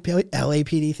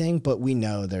LAPD thing, but we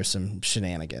know there's some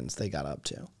shenanigans they got up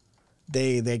to.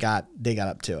 They got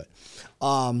up to it.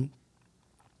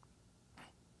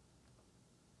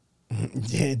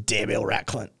 Damn Bill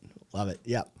Ratcliffe. Love it.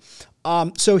 Yep.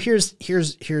 So here's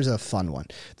a fun one.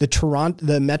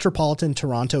 The Metropolitan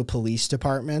Toronto Police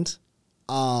Department.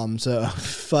 So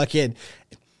fucking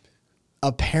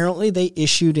apparently they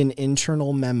issued an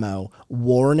internal memo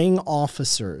warning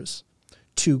officers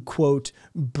to, quote,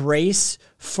 brace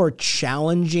for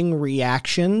challenging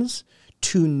reactions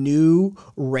to new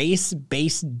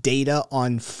race-based data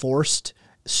on forced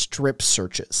strip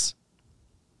searches.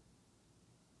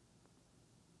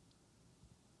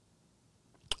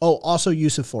 Oh, also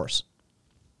use of force.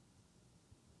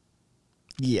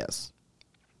 Yes.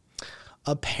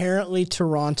 Apparently,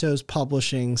 Toronto's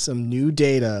publishing some new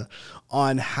data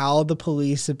on how the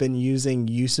police have been using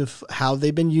how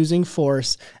they've been using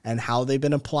force and how they've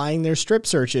been applying their strip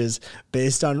searches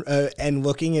based on and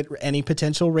looking at any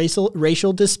potential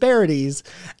racial disparities.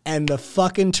 And the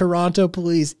fucking Toronto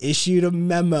police issued a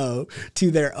memo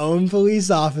to their own police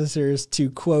officers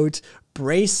to, quote,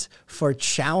 brace for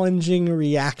challenging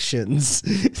reactions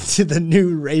to the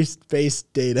new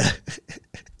race-based data.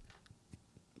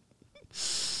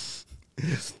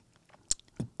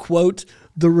 Quote,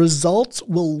 the results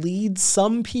will lead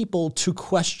some people to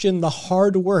question the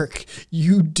hard work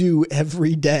you do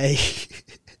every day.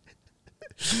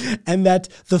 And that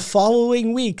the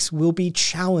following weeks will be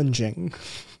challenging.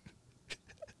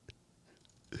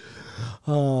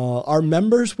 Our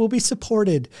members will be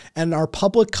supported, and our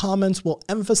public comments will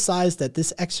emphasize that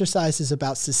this exercise is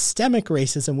about systemic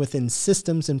racism within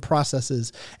systems and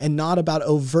processes, and not about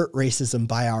overt racism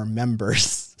by our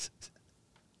members.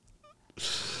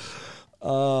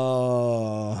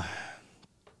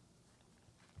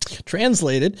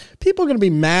 Translated, people are going to be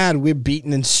mad we're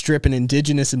beating and stripping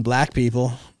indigenous and black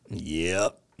people.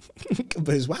 Yep.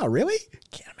 But wow, really?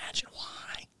 Can't imagine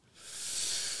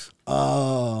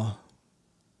why.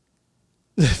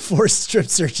 Forced strip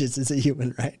searches is a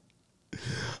human right.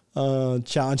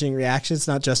 Challenging reactions,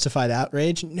 not justified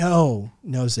outrage. No,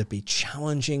 Zippy.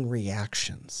 Challenging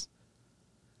reactions.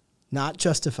 Not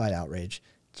justified outrage.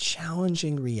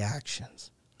 Challenging reactions.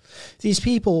 These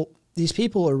people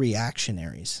are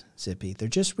reactionaries, Zippy. They're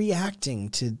just reacting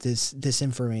to this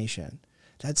information.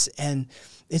 And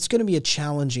it's going to be a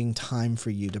challenging time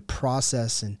for you to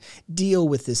process and deal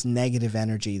with this negative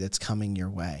energy that's coming your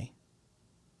way.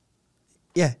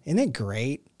 Yeah, isn't it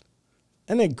great?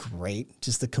 Isn't it great?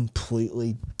 Just the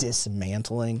completely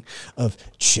dismantling of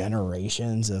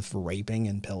generations of raping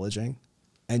and pillaging.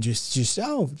 And just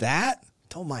that?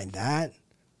 Don't mind that.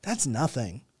 That's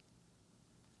nothing.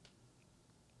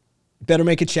 Better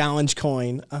make a challenge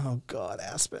coin. Oh, God,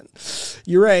 Aspen.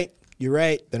 You're right.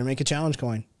 Better make a challenge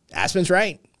coin. Aspen's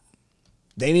right.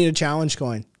 They need a challenge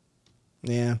coin.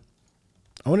 Yeah.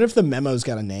 I wonder if the memo's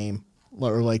got a name.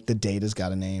 Or, like, the data's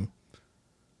got a name.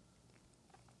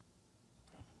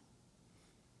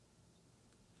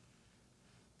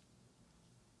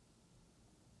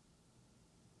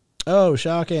 Oh,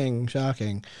 shocking.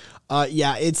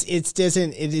 Yeah, it's just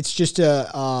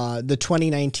the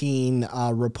 2019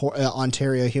 report,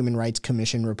 Ontario Human Rights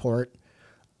Commission report.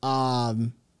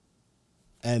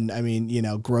 And I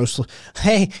mean, grossly.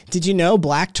 Hey, did you know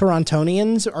Black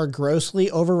Torontonians are grossly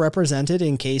overrepresented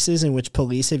in cases in which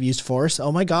police have used force?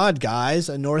 Oh my God, guys!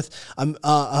 A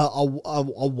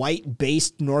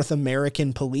white-based North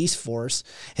American police force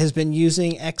has been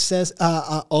using excess,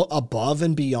 above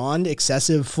and beyond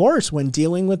excessive force when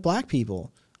dealing with black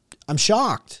people. I'm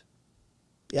shocked.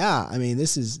 Yeah, I mean,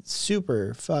 this is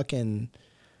super fucking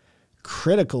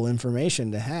critical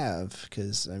information to have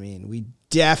because, I mean, we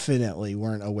definitely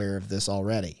weren't aware of this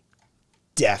already.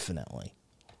 Definitely.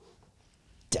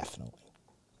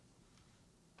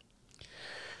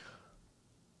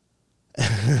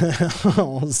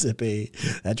 Oh, Zippy.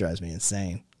 That drives me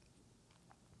insane.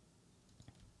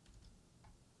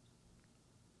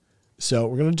 So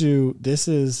we're going to do, this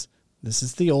is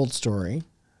the old story.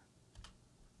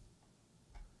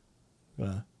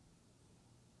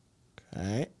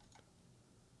 Okay.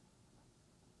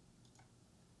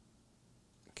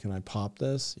 Can I pop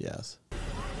this? Yes.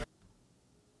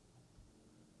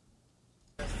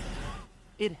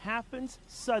 It happens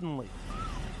suddenly.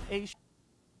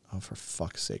 Oh, for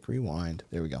fuck's sake, rewind.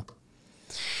 There we go.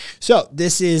 So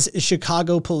this is a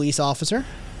Chicago police officer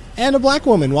and a black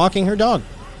woman walking her dog.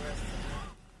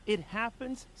 It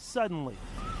happens suddenly.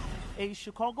 A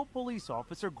Chicago police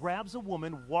officer grabs a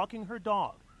woman walking her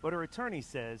dog, but her attorney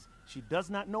says she does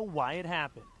not know why it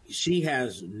happened. She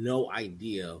has no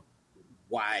idea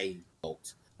why.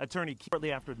 Attorney,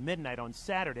 shortly after midnight on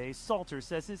Saturday, Salter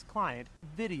says his client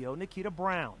video Nikita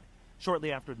Brown.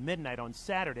 Shortly after midnight on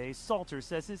Saturday, Salter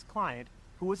says his client,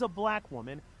 who is a black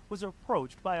woman, was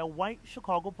approached by a white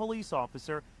Chicago police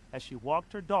officer as she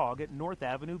walked her dog at North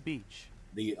Avenue Beach.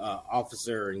 The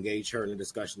officer engaged her in a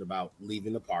discussion about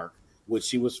leaving the park, which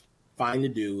she was fine to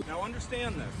do. Now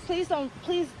understand this.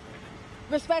 Please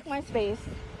respect my space.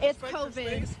 It's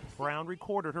COVID. Brown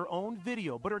recorded her own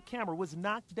video, but her camera was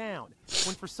knocked down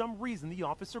when for some reason the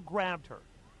officer grabbed her.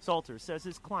 Salter says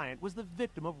his client was the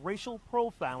victim of racial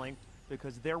profiling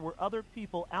because there were other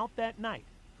people out that night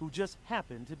who just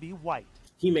happened to be white.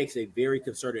 He makes a very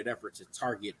concerted effort to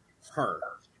target her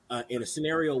in a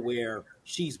scenario where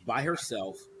she's by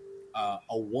herself,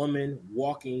 a woman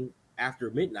walking after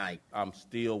midnight. I'm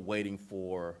still waiting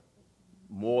for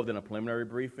more than a preliminary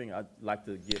briefing. I'd like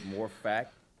to get more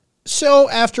facts. So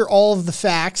after all of the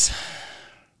facts,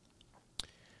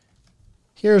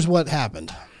 here's what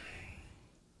happened.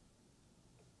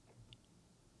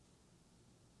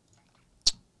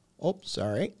 Oh,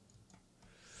 sorry.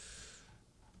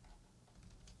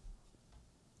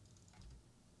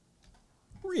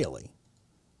 Really?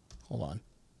 Hold on.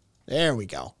 There we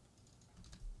go.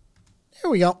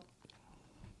 There we go.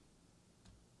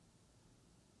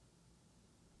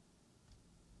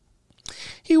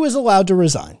 He was allowed to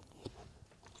resign.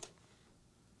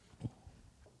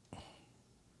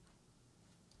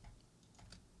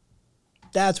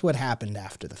 That's what happened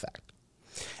after the fact.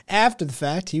 After the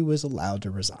fact, he was allowed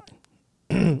to resign.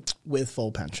 With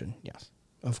full pension, yes,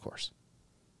 of course.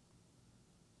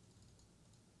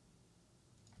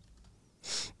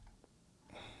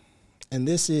 And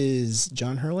this is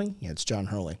John Hurley? Yeah, it's John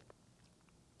Hurley.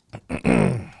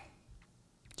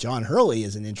 John Hurley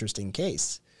is an interesting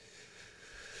case.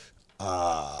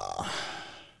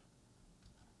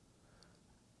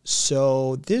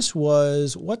 So this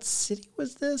was, what city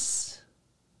was this?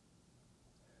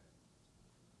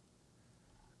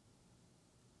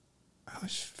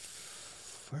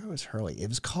 Where was Hurley? It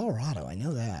was Colorado. I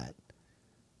know that.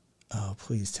 Oh,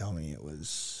 please tell me it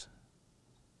was.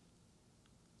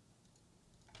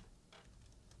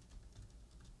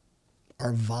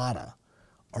 Arvada.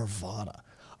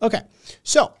 Okay,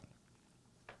 so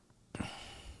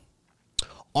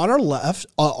on our left,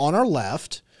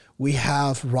 we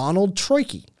have Ronald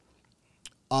Troike.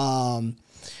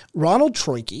 Ronald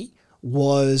Troike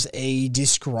was a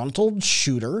disgruntled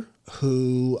shooter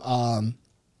who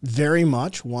very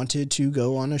much wanted to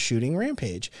go on a shooting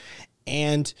rampage.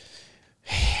 And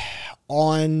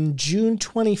on June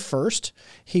 21st,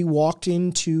 he walked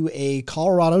into a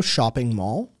Colorado shopping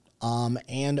mall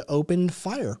and opened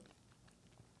fire.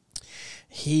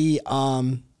 He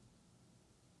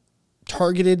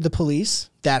targeted the police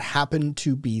that happened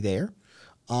to be there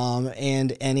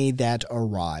and any that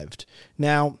arrived.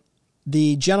 Now,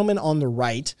 the gentleman on the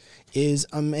right is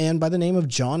a man by the name of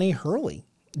Johnny Hurley.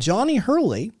 Johnny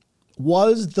Hurley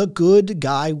was the good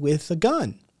guy with a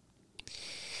gun.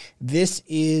 This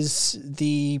is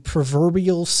the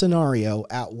proverbial scenario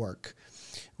at work.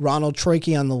 Ronald Troike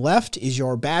on the left is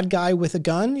your bad guy with a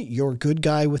gun. Your good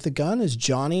guy with a gun is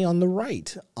Johnny on the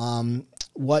right.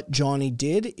 What Johnny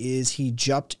did is he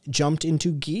jumped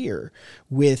into gear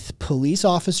with police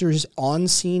officers on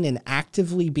scene and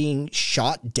actively being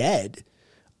shot dead.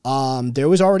 There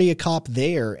was already a cop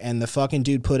there and the fucking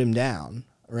dude put him down,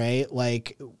 right?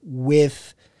 Like,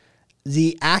 with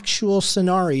the actual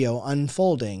scenario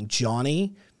unfolding,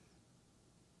 Johnny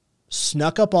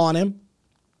snuck up on him,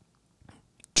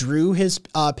 drew his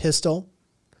pistol,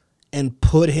 and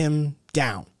put him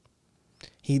down.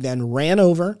 He then ran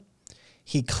over,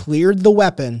 he cleared the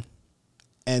weapon,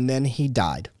 and then he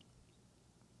died.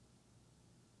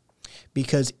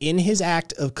 Because in his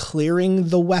act of clearing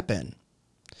the weapon,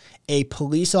 a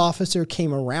police officer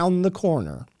came around the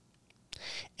corner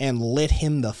and lit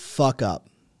him the fuck up.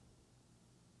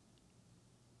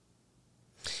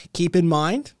 Keep in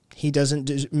mind, he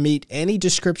doesn't meet any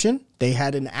description. They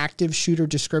had an active shooter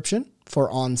description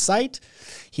for on-site.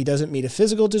 He doesn't meet a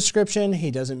physical description.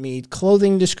 He doesn't meet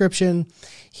clothing description.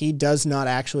 He does not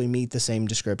actually meet the same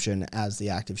description as the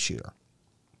active shooter.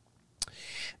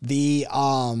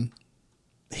 I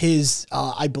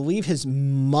believe his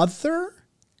mother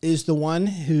is the one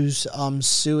who's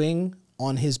suing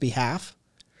on his behalf.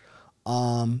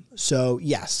 So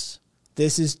yes,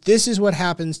 this is what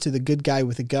happens to the good guy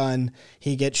with a gun.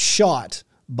 He gets shot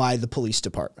by the police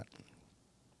department.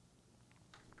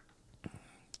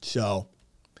 So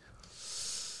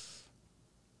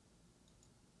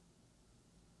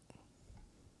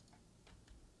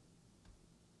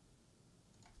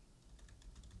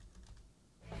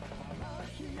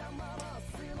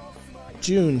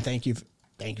June, thank you for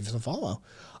the follow.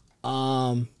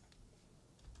 Why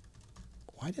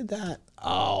did that?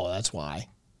 Oh, that's why.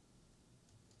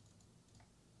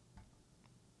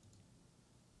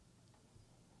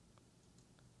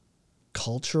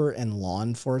 Culture and law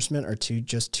enforcement are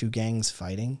just two gangs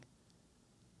fighting.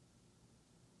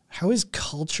 How is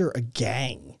culture a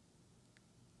gang?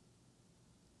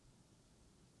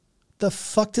 The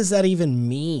fuck does that even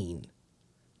mean?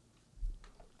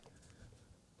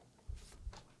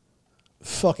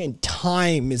 Fucking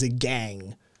time is a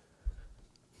gang.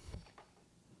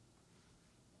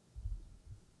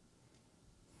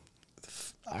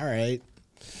 All right.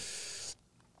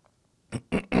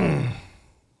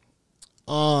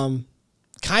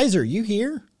 Kaiser, you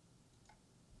here?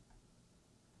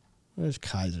 Where's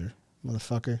Kaiser?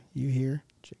 Motherfucker, you here?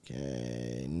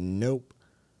 Okay, nope.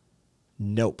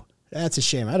 Nope. That's a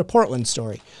shame. I had a Portland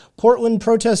story. Portland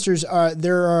protesters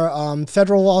there are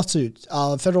federal lawsuits.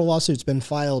 Federal lawsuits been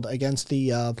filed against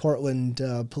the Portland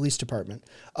Police Department.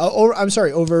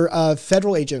 Over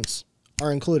federal agents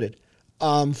are included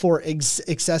for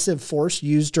excessive force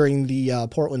used during the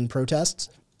Portland protests.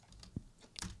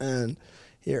 And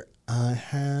here I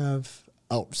have.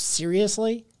 Oh,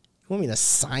 seriously? You want me to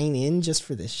sign in just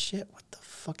for this shit? What the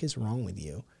fuck is wrong with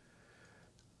you?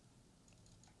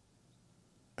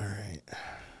 All right.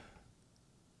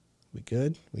 We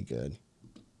good? We good.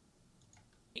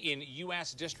 In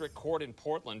U.S. District Court in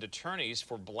Portland, attorneys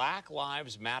for Black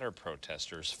Lives Matter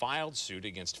protesters filed suit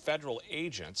against federal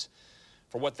agents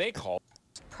for what they call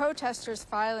protesters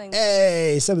filing.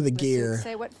 Hey, some of the gear.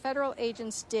 Say what federal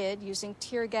agents did using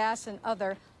tear gas and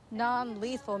other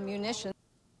non-lethal munitions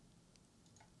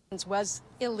was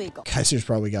illegal. Kaiser's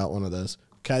probably got one of those.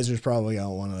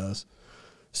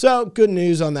 So, good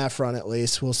news on that front, at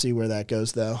least. We'll see where that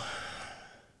goes, though.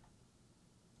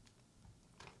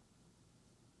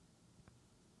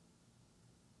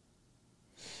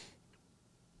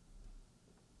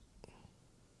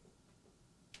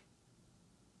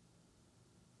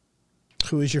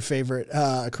 Who is your favorite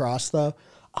across, though?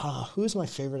 Who is my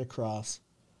favorite across?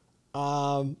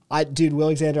 Dude, Will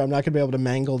Alexander, I'm not gonna be able to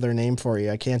mangle their name for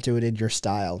you. I can't do it in your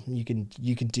style. You can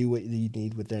do what you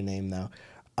need with their name, though.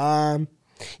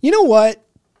 You know what?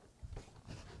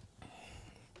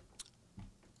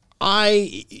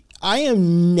 I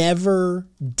am never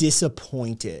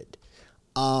disappointed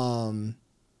when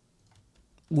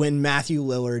Matthew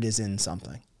Lillard is in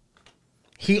something.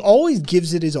 He always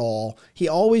gives it his all. He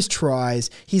always tries.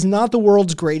 He's not the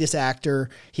world's greatest actor.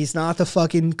 He's not the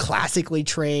fucking classically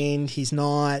trained. He's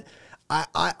not.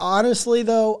 I honestly,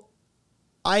 though,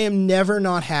 I am never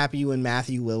not happy when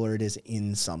Matthew Lillard is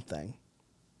in something.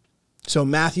 So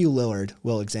Matthew Lillard,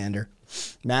 Will Alexander.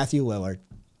 Matthew Lillard.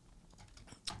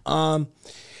 Oh,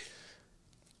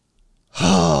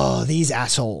 these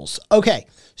assholes. Okay.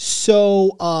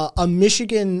 So, a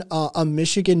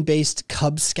Michigan-based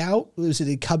Cub Scout, was it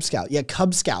a Cub Scout? Yeah,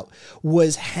 Cub Scout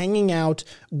was hanging out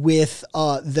with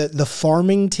the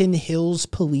Farmington Hills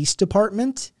Police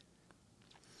Department,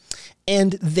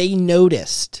 and they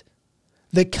noticed.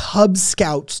 The Cub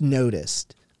Scouts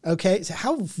noticed. Okay, so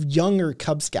how young are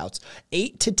Cub Scouts?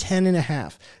 8 to 10 and a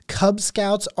half. Cub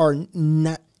Scouts are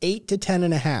 8 to 10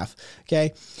 and a half.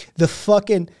 Okay,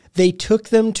 they took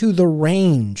them to the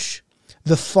range.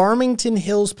 The Farmington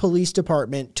Hills Police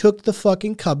Department took the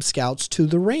fucking Cub Scouts to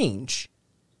the range.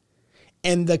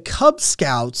 And the Cub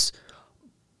Scouts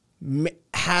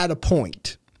had a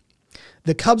point.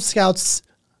 The Cub Scouts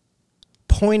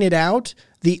pointed out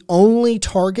the only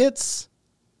targets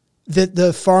that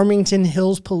the Farmington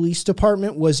Hills Police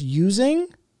Department was using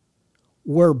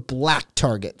were black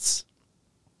targets.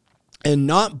 And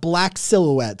not black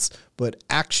silhouettes, but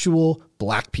actual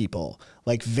black people.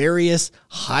 Like various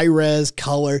high-res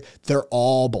color, they're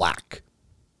all black.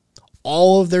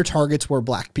 All of their targets were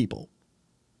black people.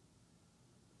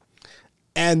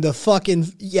 And the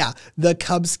fucking, yeah, the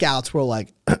Cub Scouts were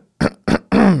like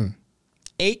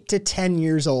 8 to 10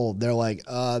 years old. They're like,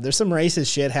 there's some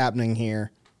racist shit happening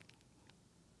here.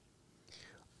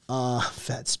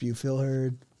 Fat Spewfield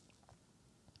herd.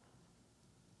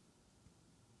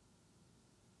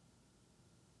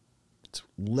 It's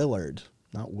Lillard,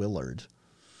 not Willard.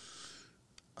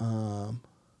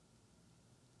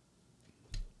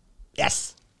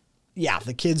 Yes. Yeah,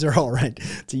 the kids are all right.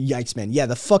 It's a yikes, man. Yeah,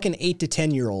 the fucking 8 to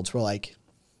 10 year olds were like,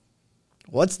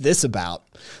 what's this about?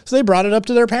 So they brought it up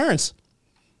to their parents.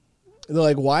 They're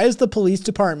like, why is the police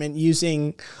department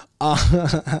using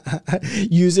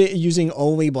using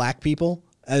only black people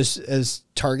as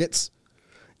targets?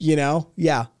 You know?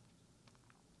 Yeah.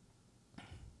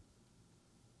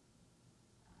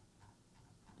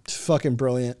 It's fucking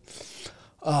brilliant.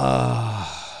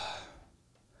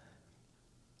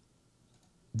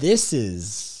 This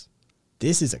is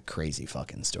a crazy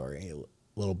fucking story. A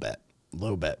little bit.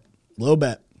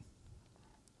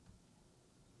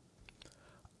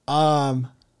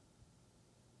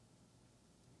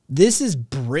 This is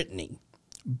Brittany.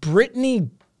 Brittany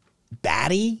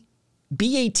Batty?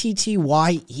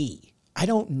 Battye. I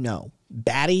don't know.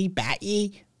 Batty?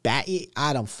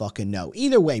 I don't fucking know.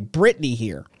 Either way, Brittany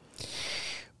here.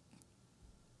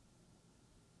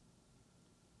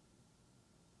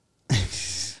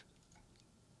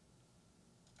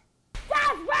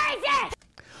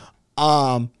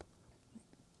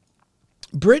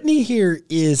 Brittany here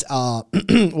is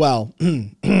well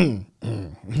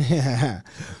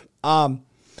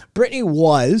Brittany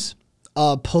was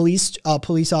a police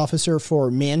officer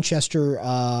for Manchester,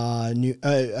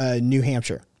 New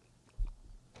Hampshire.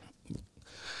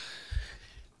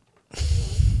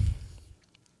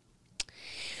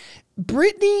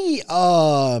 Brittany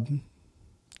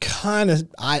kind of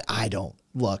I don't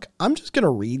look. I'm just going to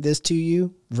read this to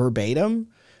you verbatim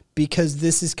because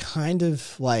this is kind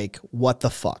of like what the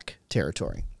fuck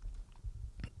territory.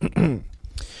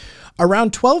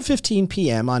 Around 12:15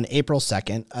 p.m. on April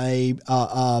 2nd, I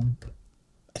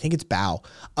think it's Bow.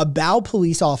 A Bow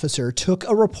police officer took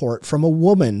a report from a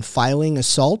woman filing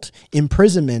assault,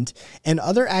 imprisonment, and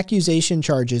other accusation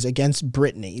charges against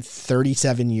Brittany,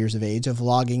 37 years of age, of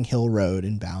Logging Hill Road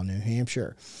in Bow, New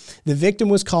Hampshire. The victim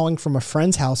was calling from a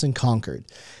friend's house in Concord.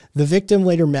 The victim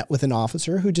later met with an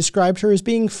officer who described her as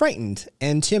being frightened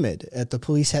and timid at the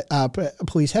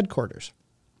police headquarters.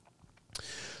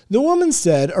 The woman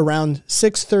said around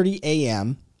 6:30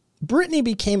 a.m., Brittany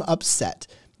became upset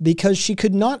because she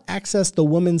could not access the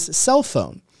woman's cell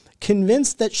phone,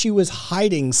 convinced that she was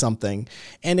hiding something,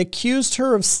 and accused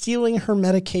her of stealing her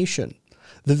medication.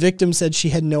 The victim said she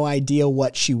had no idea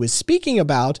what she was speaking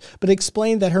about, but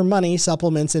explained that her money,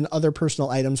 supplements, and other personal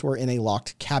items were in a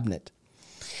locked cabinet.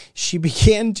 She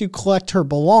began to collect her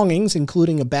belongings,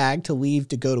 including a bag to leave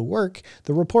to go to work,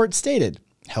 the report stated.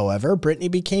 However, Brittany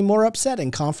became more upset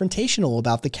and confrontational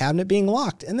about the cabinet being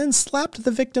locked and then slapped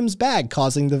the victim's bag,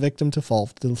 causing the victim to fall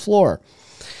to the floor.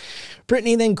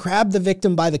 Brittany then grabbed the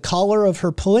victim by the collar of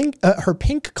her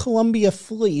pink Columbia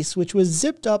fleece, which was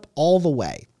zipped up all the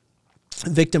way. The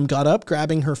victim got up,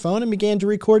 grabbing her phone, and began to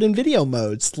record in video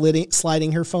mode,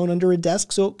 sliding her phone under a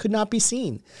desk so it could not be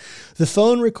seen. The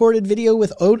phone recorded video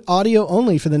with audio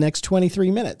only for the next 23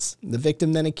 minutes. The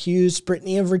victim then accused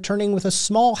Brittany of returning with a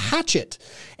small hatchet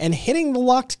and hitting the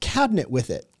locked cabinet with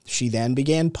it. She then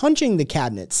began punching the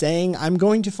cabinet, saying, "I'm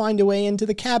going to find a way into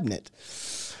the cabinet."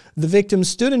 The victim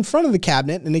stood in front of the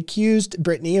cabinet and accused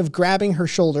Brittany of grabbing her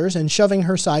shoulders and shoving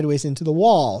her sideways into the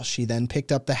wall. She then picked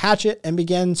up the hatchet and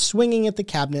began swinging at the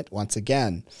cabinet once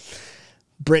again.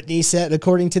 Brittany said,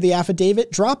 according to the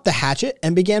affidavit, dropped the hatchet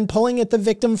and began pulling at the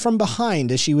victim from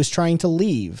behind as she was trying to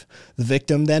leave. The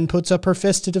victim then puts up her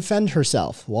fist to defend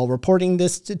herself. While reporting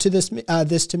this to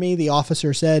me, the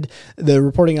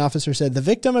reporting officer said the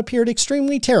victim appeared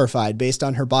extremely terrified based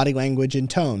on her body language and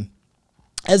tone.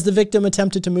 As the victim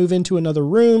attempted to move into another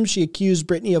room, she accused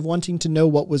Brittany of wanting to know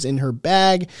what was in her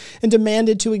bag and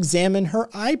demanded to examine her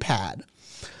iPad.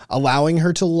 Allowing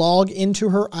her to log into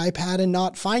her iPad and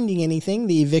not finding anything,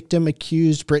 the victim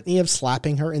accused Brittany of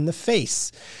slapping her in the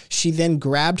face. She then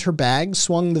grabbed her bag,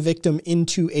 swung the victim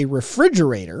into a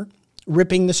refrigerator,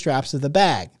 ripping the straps of the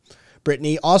bag.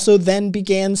 Brittany also then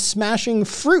began smashing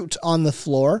fruit on the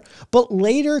floor, but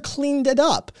later cleaned it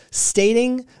up,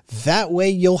 stating, "That way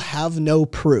you'll have no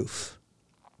proof."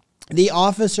 The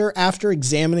officer, after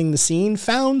examining the scene,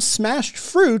 found smashed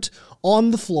fruit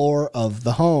on the floor of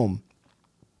the home.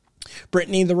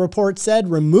 Brittany, the report said,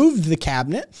 removed the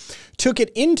cabinet, took it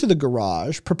into the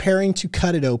garage, preparing to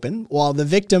cut it open, while the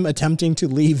victim attempting to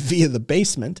leave via the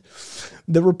basement.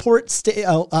 The report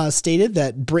stated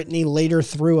that Brittany later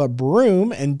threw a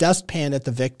broom and dustpan at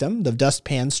the victim, the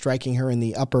dustpan striking her in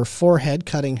the upper forehead,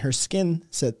 cutting her skin,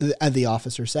 the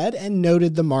officer said, and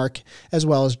noted the mark as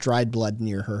well as dried blood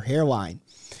near her hairline.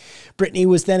 Brittany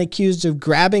was then accused of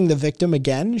grabbing the victim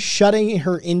again, shutting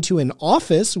her into an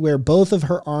office where both of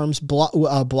her arms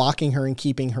blocking her and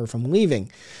keeping her from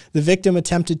leaving. The victim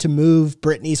attempted to move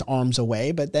Brittany's arms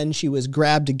away, but then she was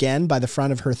grabbed again by the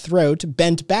front of her throat,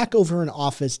 bent back over an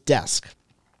office desk.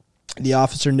 The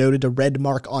officer noted a red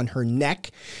mark on her neck,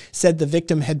 said the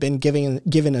victim had been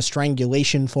given a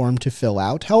strangulation form to fill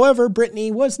out. However,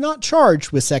 Brittany was not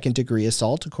charged with second-degree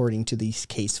assault, according to the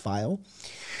case file.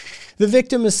 The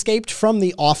victim escaped from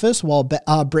the office while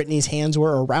Brittany's hands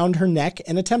were around her neck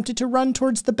and attempted to run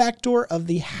towards the back door of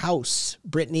the house.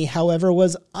 Brittany, however,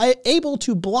 was able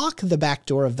to block the back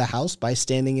door of the house by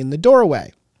standing in the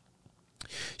doorway.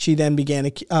 She then began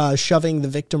shoving the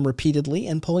victim repeatedly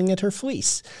and pulling at her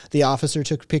fleece. The officer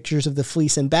took pictures of the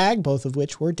fleece and bag, both of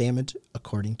which were damaged,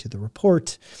 according to the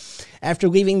report. After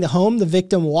leaving the home, the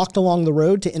victim walked along the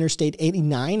road to Interstate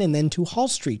 89 and then to Hall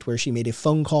Street, where she made a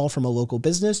phone call from a local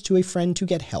business to a friend to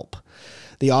get help.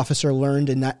 The officer learned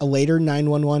a later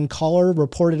 911 caller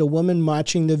reported a woman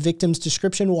matching the victim's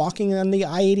description walking on the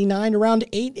I-89 around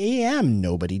 8 a.m.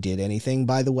 Nobody did anything,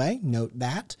 by the way. Note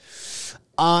that.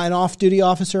 An off-duty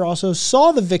officer also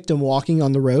saw the victim walking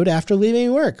on the road after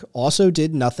leaving work. Also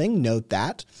did nothing. Note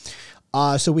that.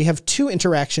 So we have 2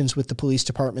 interactions with the police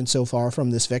department so far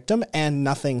from this victim, and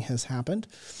nothing has happened.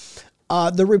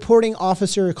 The reporting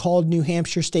officer called New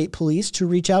Hampshire State Police to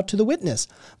reach out to the witness,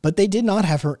 but they did not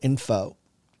have her info.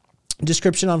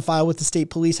 Description on file with the state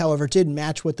police, however, did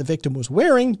match what the victim was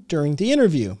wearing during the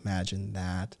interview. Imagine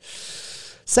that.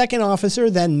 Second officer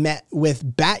then met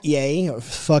with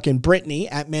fucking Brittany,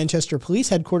 at Manchester Police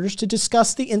Headquarters to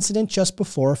discuss the incident just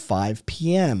before 5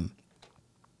 p.m.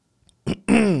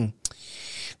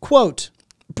 Quote,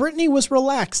 Brittany was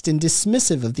relaxed and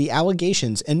dismissive of the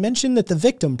allegations and mentioned that the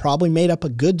victim probably made up a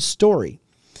good story.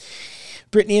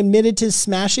 Brittany admitted to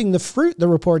smashing the fruit, the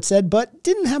report said, but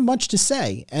didn't have much to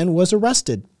say and was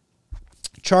arrested.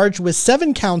 Charged with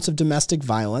 7 counts of domestic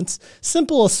violence,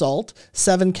 simple assault,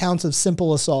 7 counts of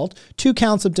simple assault, 2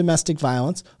 counts of domestic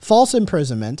violence, false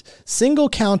imprisonment, single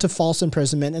count of false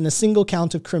imprisonment, and a single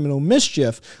count of criminal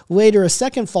mischief. Later, a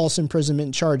second false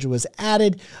imprisonment charge was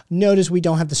added. Notice we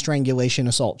don't have the strangulation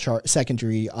assault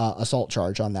secondary assault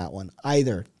charge on that one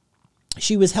either.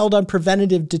 She was held on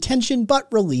preventative detention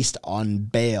but released on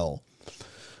bail.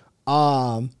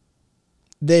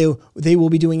 They will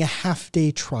be doing a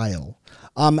half-day trial.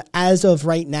 As of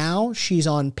right now, she's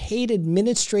on paid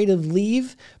administrative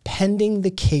leave pending the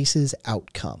case's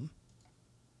outcome.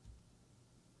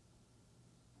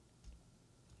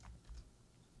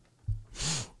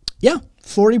 Yeah,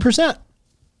 40%.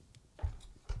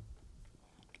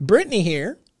 Brittany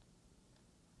here.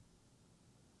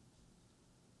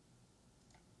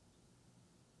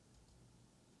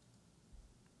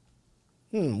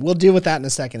 We'll deal with that in a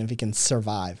second if he can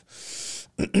survive.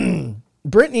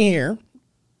 Brittany here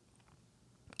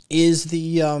is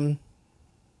the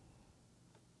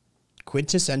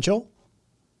quintessential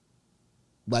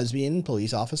lesbian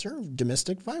police officer,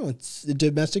 domestic violence,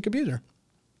 domestic abuser.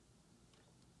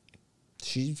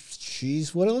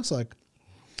 She's what it looks like.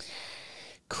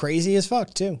 Crazy as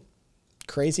fuck, too.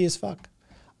 Crazy as fuck.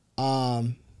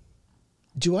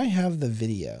 Do I have the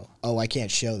video? Oh, I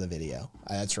can't show the video.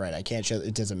 That's right. I can't show.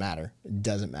 It doesn't matter. It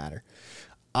doesn't matter.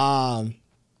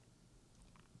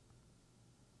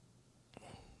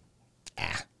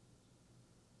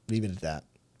 Leave it at that.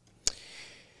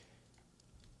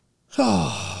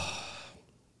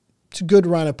 It's a good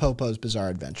run of PoPo's Bizarre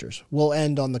Adventures. We'll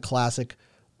end on the classic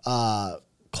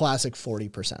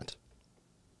 40%.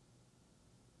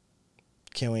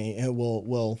 Can we?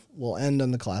 We'll end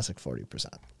on the classic 40%.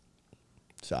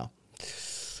 So,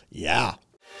 yeah.